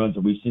home runs,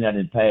 and we've seen that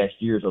in past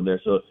years on there.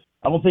 So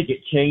I don't think it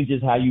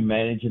changes how you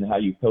manage and how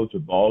you coach a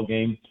ball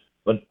game.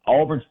 But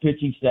Auburn's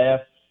pitching staff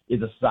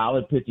is a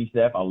solid pitching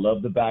staff. I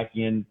love the back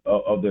end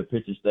of their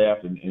pitching staff,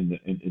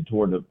 and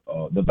toward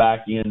the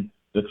back end,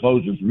 the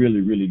closer's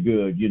really, really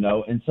good,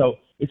 And so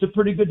it's a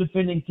pretty good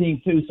defending team,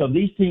 too. So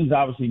these teams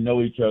obviously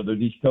know each other.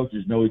 These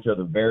coaches know each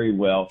other very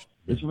well.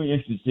 It's really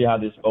interesting to see how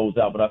this folds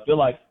out. But I feel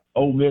like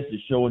Ole Miss is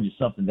showing you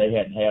something they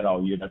hadn't had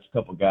all year. That's a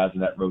couple guys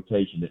in that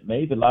rotation that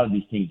maybe a lot of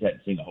these teams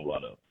hadn't seen a whole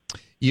lot of.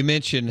 You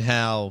mentioned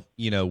how,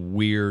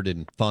 weird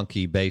and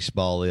funky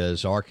baseball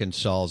is.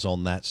 Arkansas's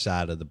on that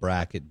side of the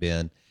bracket,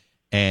 Ben.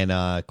 And,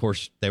 of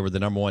course, they were the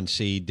number 1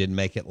 seed, didn't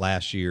make it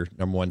last year.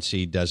 Number 1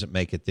 seed doesn't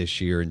make it this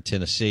year in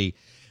Tennessee.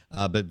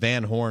 But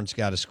Van Horn's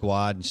got a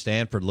squad, and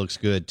Stanford looks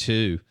good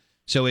too.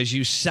 So as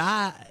you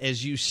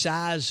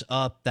size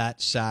up that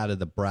side of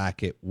the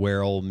bracket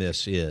where Ole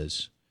Miss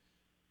is,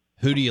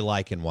 who do you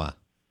like and why?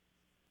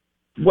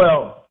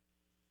 Well,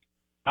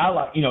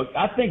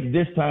 I think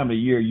this time of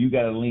year you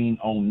got to lean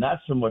on not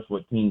so much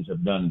what teams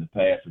have done in the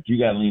past, but you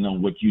got to lean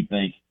on what you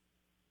think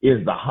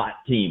is the hot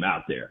team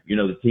out there.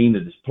 The team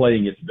that is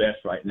playing its best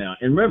right now.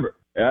 And remember,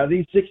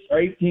 these 6 or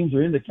 8 teams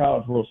are in the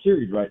College World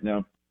Series right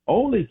now.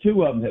 Only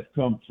 2 of them have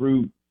come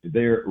through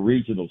their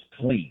regionals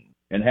clean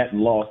and hadn't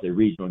lost a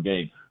regional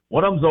game.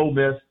 One of them's Ole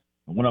Miss,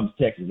 and one of them's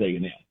Texas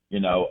A&M.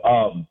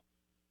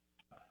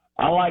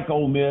 I like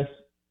Ole Miss,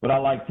 but I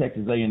like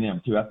Texas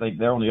A&M too. I think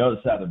they're on the other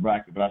side of the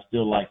bracket, but I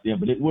still like them.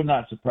 But it would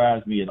not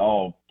surprise me at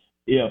all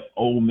if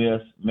Ole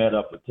Miss met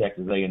up with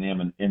Texas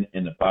A&M in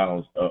the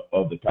finals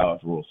of the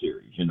College World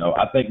Series.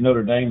 I think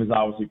Notre Dame is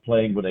obviously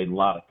playing with a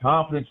lot of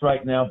confidence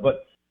right now,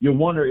 but you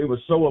wonder, it was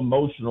so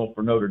emotional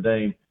for Notre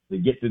Dame to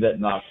get through that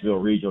Knoxville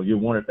regional. You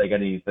wonder if they got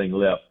anything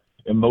left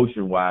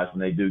emotion-wise when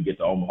they do get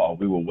to Omaha.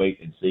 We will wait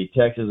and see.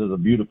 Texas is a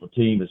beautiful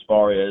team as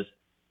far as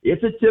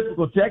it's a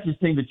typical Texas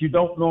team that you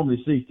don't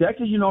normally see.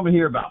 Texas, you normally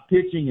hear about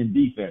pitching and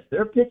defense.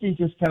 Their pitching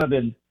just kind of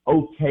been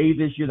okay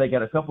this year. They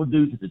got a couple of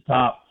dudes at the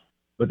top,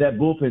 but that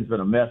bullpen's been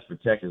a mess for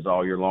Texas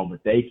all year long,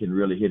 but they can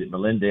really hit it.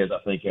 Melendez,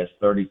 I think, has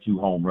 32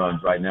 home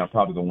runs right now,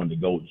 probably going to win the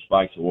Golden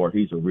Spikes Award.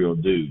 He's a real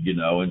dude,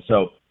 And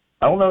so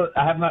I don't know.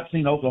 I have not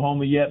seen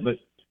Oklahoma yet, but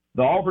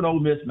the Auburn-Ole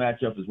Miss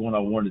matchup is one I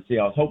wanted to see.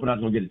 I was hoping I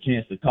was going to get a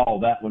chance to call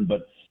that one,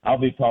 but I'll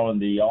be calling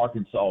the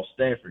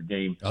Arkansas-Stanford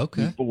game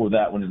before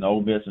that one, and the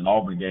Ole Miss and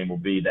Auburn game will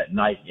be that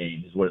night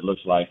game is what it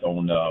looks like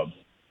on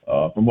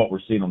from what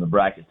we're seeing on the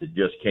brackets that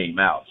just came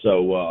out.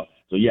 So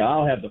yeah,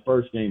 I'll have the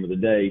first game of the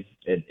day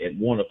at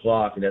 1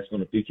 o'clock, and that's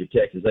going to feature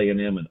Texas A&M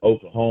and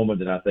Oklahoma.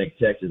 Then I think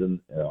Texas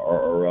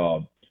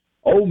or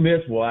Ole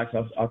Miss will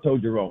actually – I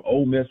told you wrong.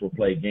 Ole Miss will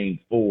play game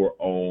 4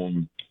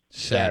 on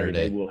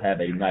Saturday we'll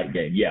have a night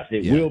game. Yes,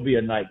 it will be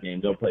a night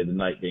game. They'll play the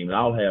night game, and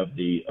I'll have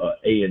the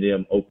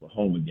A&M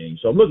Oklahoma game.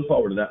 So I'm looking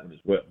forward to that one as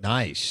well.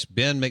 Nice.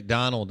 Ben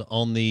McDonald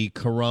on the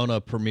Corona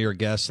Premier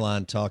Guest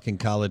Line talking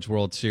College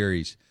World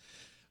Series.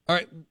 All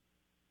right,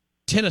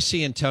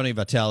 Tennessee and Tony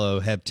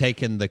Vitello have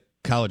taken the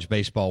college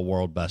baseball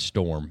world by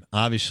storm.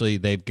 Obviously,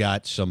 they've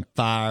got some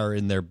fire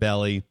in their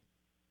belly,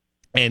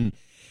 and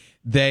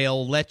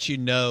they'll let you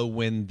know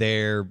when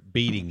they're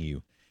beating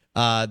you.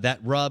 That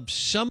rubs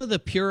some of the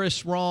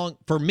purists wrong.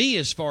 For me,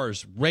 as far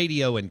as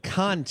radio and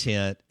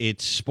content,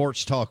 it's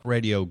Sports Talk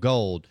Radio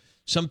Gold.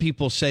 Some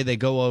people say they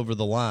go over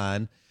the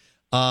line.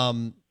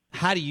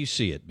 How do you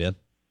see it, Ben?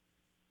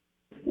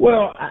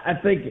 Well, I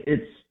think,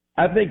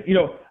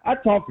 I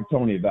talked to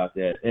Tony about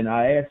that, and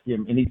I asked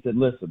him, and he said,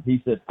 listen,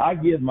 I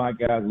give my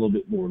guys a little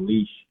bit more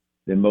leash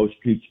than most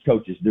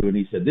coaches do, and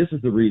he said, this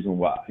is the reason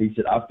why. He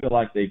said, I feel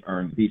like they've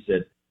earned it. He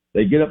said,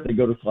 they get up, they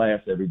go to class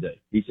every day.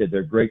 He said,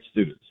 they're great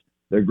students.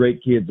 They're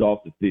great kids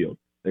off the field.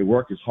 They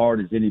work as hard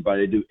as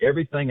anybody. They do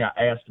everything I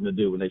ask them to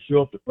do. When they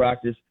show up to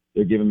practice,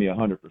 they're giving me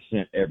 100%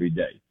 every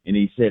day. And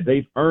he said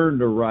they've earned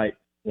the right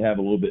to have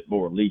a little bit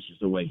more leash, is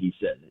the way he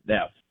said it.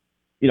 Now,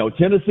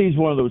 Tennessee's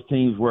one of those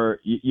teams where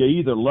you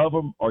either love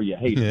them or you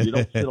hate them. You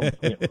don't sit on the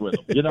fence with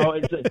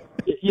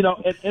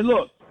them. And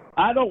look,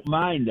 I don't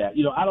mind that.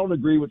 I don't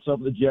agree with some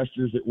of the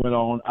gestures that went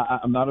on.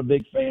 I'm not a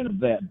big fan of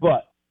that.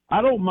 But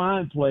I don't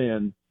mind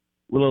playing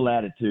with a little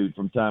attitude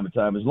from time to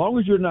time, as long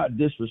as you're not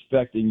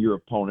disrespecting your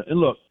opponent. And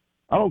look,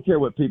 I don't care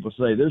what people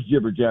say. There's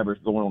jibber jabbers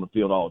going on the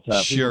field all the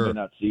time. Sure. People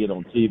may not see it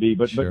on TV,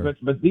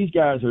 but these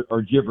guys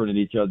are gibbering at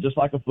each other, just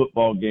like a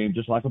football game,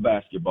 just like a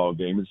basketball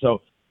game. And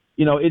so,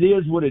 it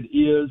is what it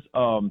is.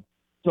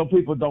 Some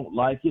people don't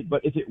like it,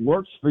 but if it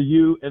works for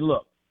you, and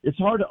look, it's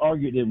hard to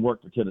argue it didn't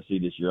work for Tennessee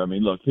this year. I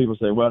mean, look, people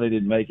say, well, they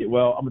didn't make it.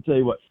 Well, I'm going to tell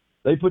you what.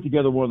 They put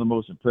together one of the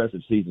most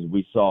impressive seasons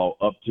we saw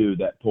up to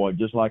that point,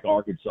 just like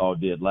Arkansas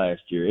did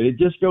last year. And it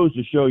just goes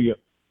to show you,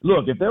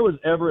 look, if there was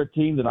ever a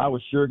team that I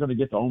was sure going to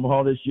get to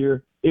Omaha this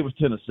year, it was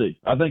Tennessee.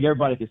 I think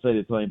everybody can say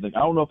the same thing. I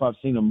don't know if I've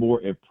seen a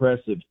more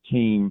impressive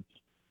team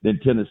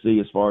than Tennessee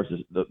as far as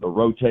the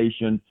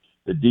rotation,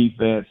 the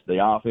defense,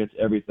 the offense,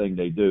 everything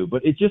they do.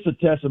 But it's just a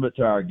testament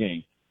to our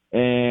game.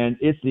 And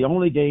it's the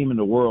only game in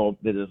the world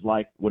that is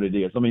like what it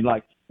is. I mean,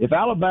 like, if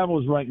Alabama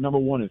was ranked number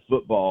 1 in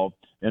football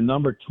and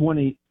number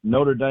 20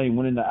 Notre Dame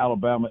went into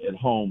Alabama at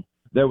home,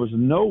 there was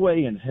no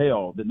way in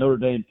hell that Notre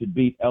Dame could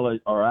beat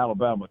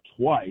Alabama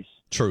twice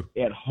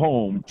at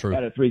home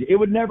out of 3. It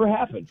would never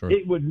happen. True.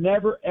 It would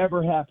never,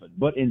 ever happen.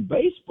 But in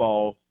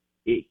baseball,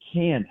 it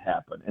can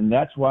happen. And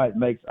that's why it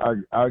makes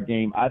our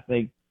game, I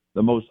think,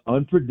 the most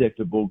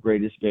unpredictable,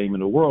 greatest game in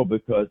the world,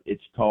 because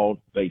it's called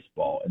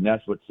baseball. And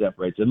that's what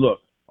separates it. Look,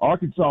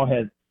 Arkansas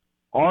had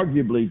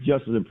arguably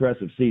just an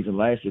impressive season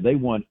last year. They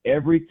won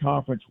every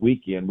conference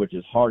weekend, which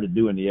is hard to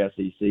do in the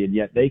SEC, and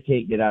yet they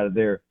can't get out of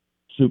their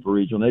super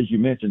regional. And as you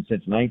mentioned,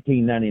 since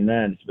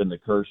 1999, it's been the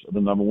curse of the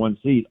number 1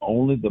 seed.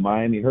 Only the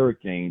Miami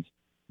Hurricanes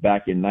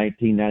back in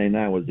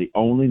 1999 was the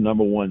only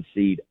number 1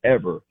 seed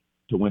ever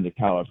to win the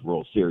College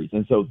World Series.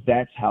 And so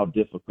that's how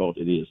difficult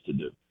it is to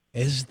do.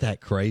 Isn't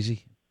that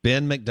crazy?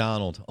 Ben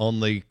McDonald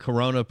on the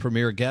Corona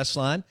Premier Guest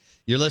Line.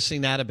 You're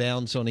listening to Out of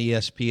Bounds on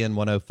ESPN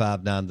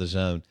 105.9 The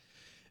Zone.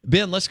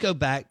 Ben, let's go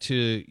back to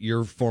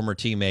your former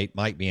teammate,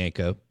 Mike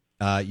Bianco.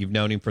 You've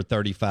known him for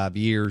 35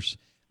 years.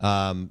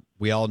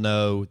 We all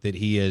know that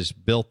he has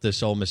built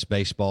this Ole Miss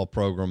baseball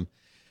program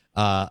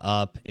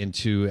up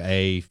into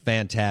a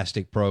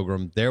fantastic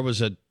program. There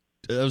was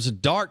a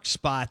dark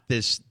spot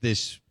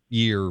this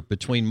year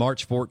between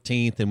March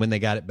 14th and when they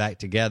got it back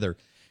together,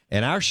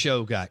 and our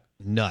show got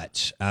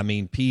nuts. I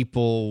mean,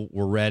 people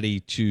were ready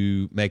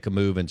to make a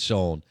move and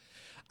so on.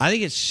 I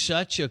think it's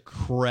such a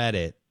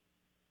credit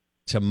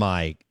to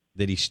Mike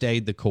that he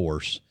stayed the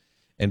course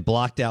and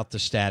blocked out the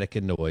static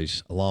and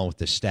noise along with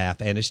the staff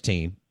and his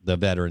team, the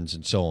veterans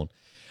and so on.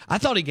 I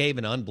thought he gave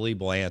an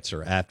unbelievable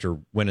answer after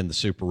winning the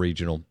Super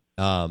Regional.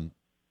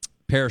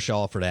 Parrish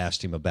Alford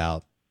asked him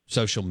about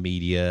social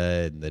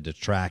media and the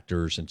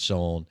detractors and so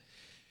on.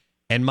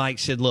 And Mike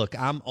said, look,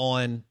 I'm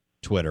on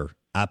Twitter.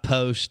 I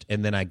post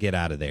and then I get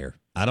out of there.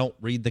 I don't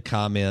read the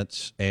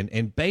comments.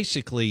 And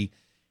basically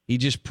he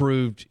just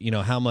proved,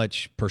 how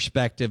much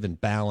perspective and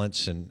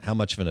balance and how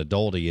much of an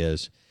adult he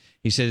is.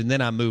 He said, and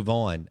then I move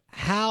on.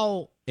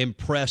 How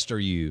impressed are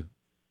you,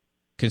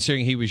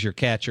 considering he was your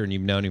catcher and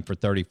you've known him for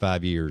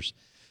 35 years,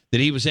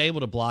 that he was able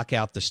to block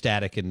out the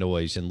static and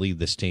noise and lead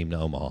this team to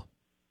Omaha?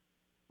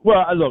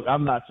 Well, look,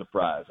 I'm not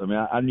surprised. I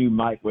mean, I knew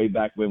Mike way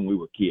back when we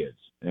were kids,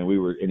 and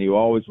he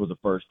always was a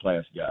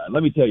first-class guy.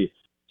 Let me tell you,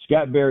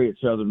 Scott Berry at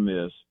Southern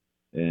Miss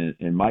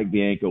and Mike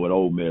Bianco at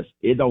Ole Miss,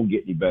 it don't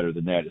get any better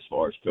than that as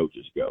far as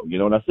coaches go.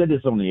 And I said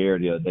this on the air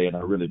the other day, and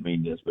I really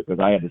mean this, because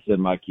I had to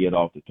send my kid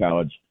off to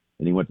college,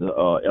 and he went to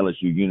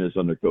LSU Eunice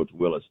under Coach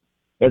Willis.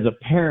 As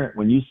a parent,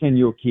 when you send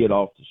your kid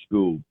off to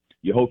school,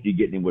 you hope you're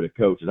getting him with a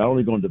coach. It's not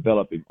only going to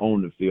develop him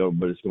on the field,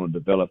 but it's going to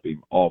develop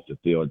him off the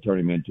field and turn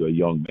him into a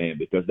young man,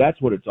 because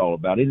that's what it's all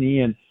about. In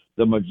the end,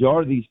 the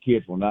majority of these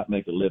kids will not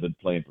make a living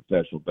playing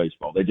professional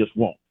baseball. They just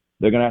won't.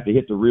 they're going to have to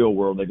hit the real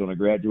world. They're going to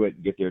graduate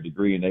and get their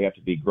degree, and they have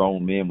to be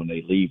grown men when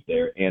they leave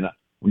there. And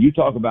when you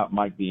talk about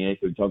Mike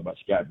Bianco, you talk about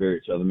Scott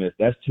Barrett, Southern Miss,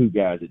 that's two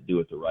guys that do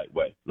it the right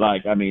way.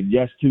 Like, I mean,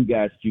 that's two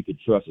guys that you can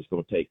trust that's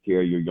going to take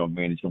care of your young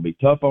man. He's going to be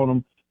tough on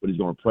them, but he's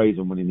going to praise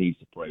them when he needs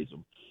to praise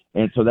them.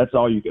 And so that's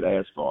all you could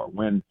ask for.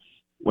 When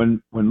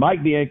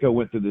Mike Bianco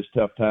went through this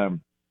tough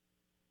time,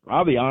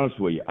 I'll be honest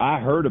with you, I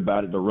heard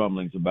about it, the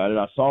rumblings about it.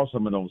 I saw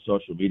some of it on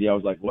social media. I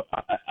was like, what?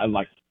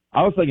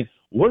 I was thinking,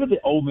 what are the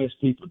Ole Miss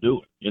people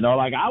doing? You know,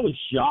 like, I was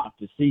shocked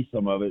to see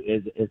some of it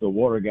as the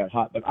water got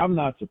hot, but I'm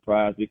not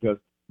surprised because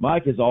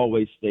Mike has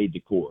always stayed the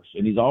course,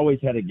 and he's always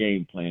had a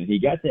game plan. He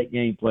got that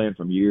game plan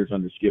from years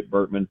under Skip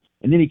Bertman,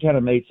 and then he kind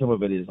of made some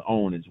of it his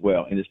own as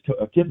well. And it's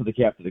a tip of the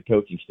cap to the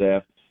coaching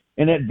staff.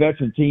 And that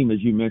veteran team,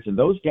 as you mentioned,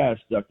 those guys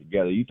stuck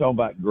together. You talk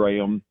about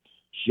Graham,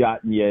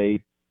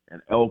 Chatinier,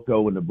 and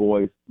Elko and the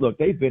boys. Look,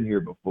 they've been here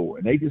before,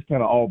 and they just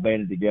kind of all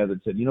banded together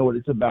and said, you know what,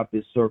 it's about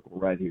this circle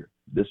right here,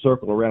 this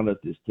circle around us,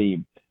 this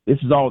team. This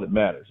is all that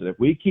matters. And if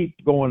we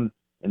keep going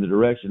in the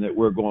direction that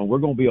we're going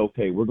to be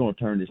okay. We're going to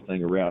turn this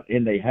thing around.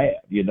 And they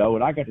have, you know.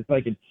 And I got to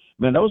thinking,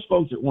 man, those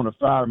folks that want to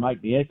fire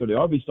Mike Bianco, they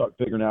ought to be start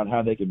figuring out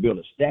how they can build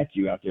a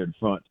statue out there in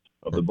front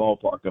of the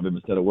ballpark of him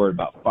instead of worried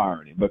about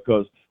firing him.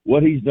 Because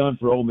what he's done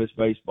for Ole Miss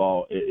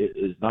baseball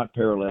is not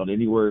paralleled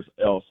anywhere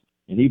else.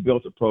 And he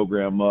built a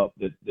program up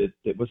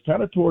that was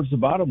kind of towards the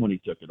bottom when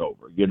he took it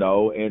over, you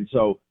know. And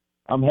so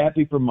I'm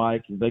happy for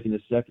Mike. He's making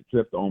his second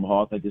trip to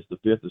Omaha. I think it's the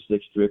fifth or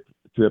sixth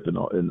trip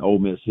in Ole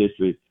Miss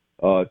history.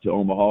 To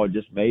Omaha, and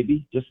just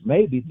maybe this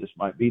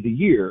might be the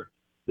year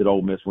that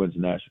Ole Miss wins the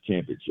national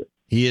championship.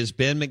 He is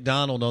Ben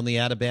McDonald on the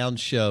Out of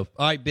Bounds show.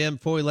 All right, Ben,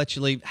 before we let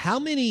you leave, how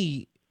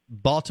many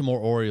Baltimore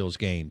Orioles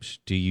games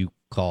do you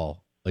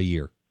call a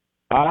year?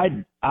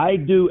 I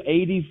do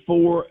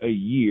 84 a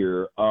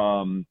year,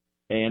 and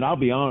I'll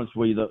be honest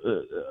with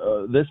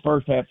you, this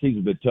first half season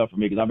has been tough for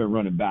me because I've been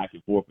running back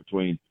and forth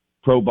between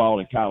pro ball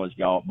and college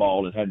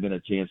ball, and hadn't been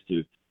a chance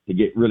to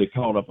get really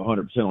caught up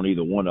 100% on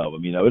either one of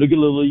them. You know, it'll get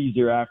a little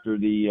easier after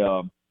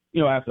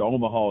after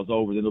Omaha is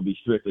over, then it'll be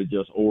strictly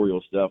just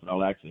Oriole stuff, and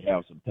I'll actually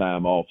have some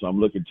time off. So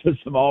I'm looking to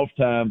some off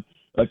time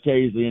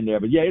occasionally in there.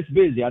 But yeah, it's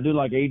busy. I do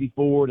like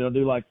 84, and I'll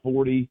do like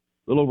 40,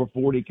 a little over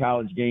 40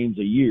 college games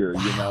a year,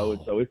 you know,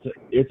 and so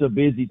it's a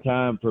busy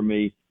time for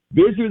me.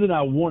 Busier than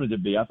I wanted to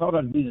be. I thought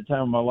I'd be the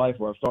time of my life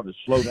where I started to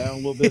slow down a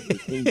little bit, but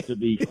it seems to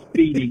be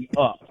speeding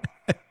up.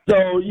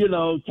 So, you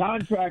know,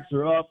 contracts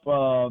are up,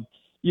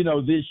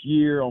 this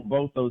year on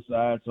both those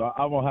sides. So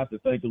I will have to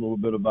think a little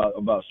bit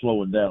about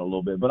slowing down a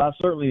little bit. But I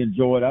certainly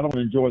enjoy it. I don't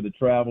enjoy the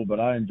travel, but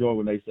I enjoy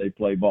when they say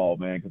play ball,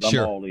 man, because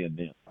I'm all in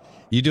then.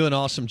 You do an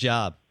awesome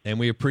job, and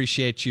we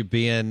appreciate you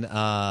being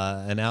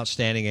an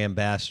outstanding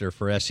ambassador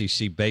for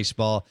SEC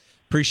baseball.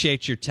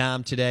 Appreciate your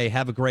time today.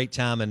 Have a great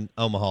time in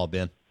Omaha,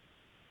 Ben.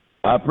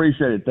 I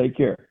appreciate it. Take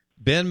care.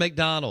 Ben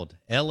McDonald,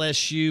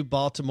 LSU,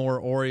 Baltimore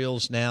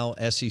Orioles, now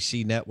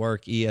SEC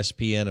Network,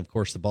 ESPN, of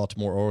course, the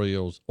Baltimore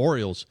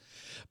Orioles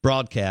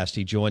broadcast.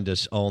 He joined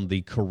us on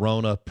the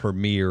Corona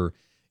Premier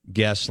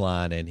guest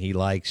line, and he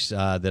likes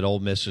that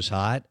Ole Miss is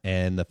hot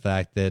and the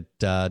fact that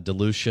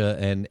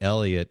DeLucia and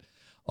Elliott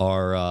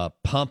are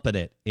pumping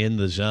it in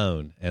the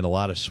zone and a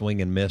lot of swing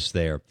and miss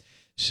there.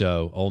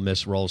 So Ole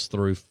Miss rolls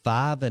through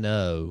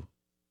 5-0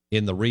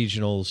 in the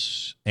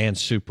regionals and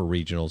super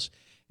regionals.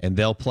 And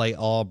they'll play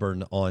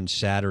Auburn on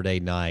Saturday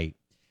night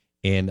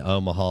in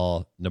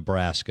Omaha,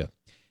 Nebraska.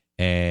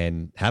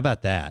 And how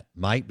about that?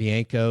 Mike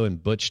Bianco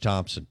and Butch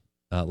Thompson.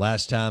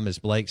 Last time, as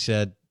Blake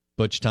said,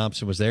 Butch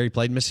Thompson was there. He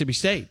played Mississippi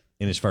State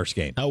in his first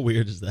game. How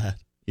weird is that?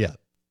 Yeah.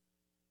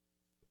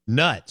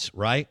 Nuts,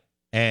 right?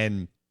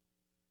 And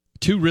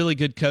two really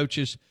good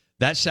coaches.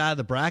 That side of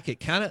the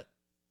bracket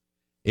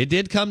it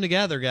did come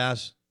together,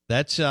 guys.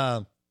 That's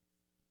some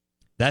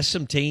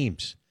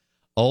teams.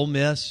 Ole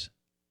Miss.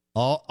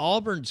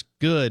 Auburn's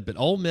good, but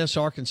Ole Miss,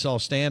 Arkansas,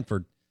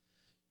 Stanford,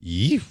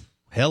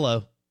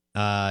 hello. You're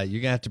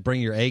going to have to bring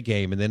your A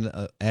game. And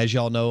then, as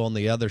y'all know, on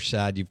the other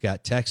side, you've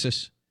got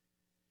Texas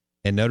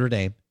and Notre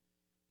Dame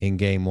in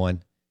game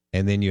one.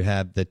 And then you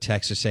have the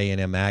Texas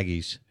A&M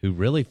Aggies, who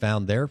really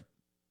found their,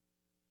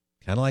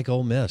 kind of like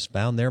Ole Miss,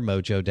 found their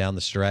mojo down the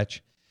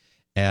stretch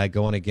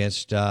going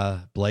against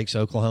Blake's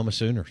Oklahoma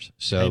Sooners.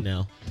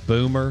 So,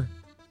 Boomer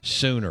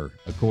Sooner,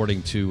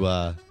 according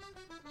to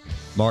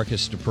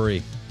Marcus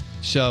Dupree.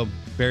 So,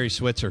 Barry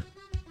Switzer,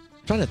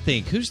 I'm trying to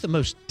think, who's the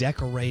most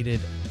decorated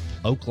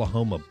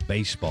Oklahoma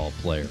baseball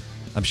player?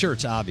 I'm sure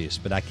it's obvious,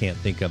 but I can't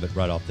think of it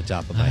right off the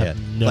top of my head.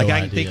 I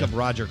can think of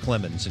Roger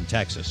Clemens in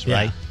Texas,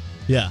 right?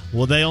 Yeah.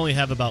 Well, they only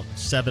have about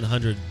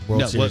 700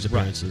 World Series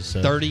appearances.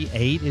 Right. So.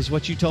 38 is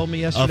what you told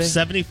me yesterday? Of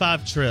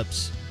 75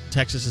 trips,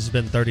 Texas has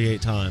been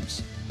 38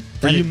 times.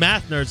 For you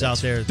math nerds out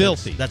there,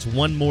 filthy. That's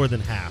one more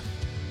than half.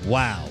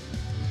 Wow.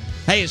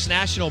 Hey, it's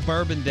National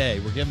Bourbon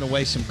Day. We're giving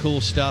away some cool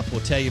stuff.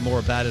 We'll tell you more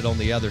about it on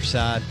the other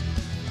side.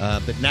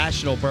 But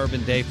National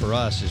Bourbon Day for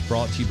us is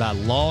brought to you by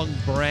Long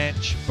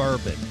Branch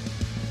Bourbon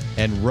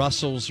and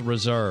Russell's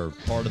Reserve,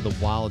 part of the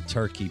Wild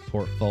Turkey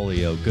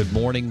portfolio. Good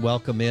morning.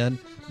 Welcome in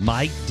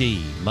Mike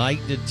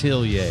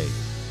Detillier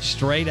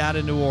straight out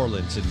of New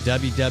Orleans and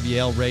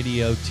WWL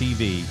Radio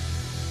TV.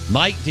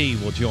 Mike D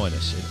will join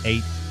us at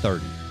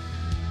 8:30.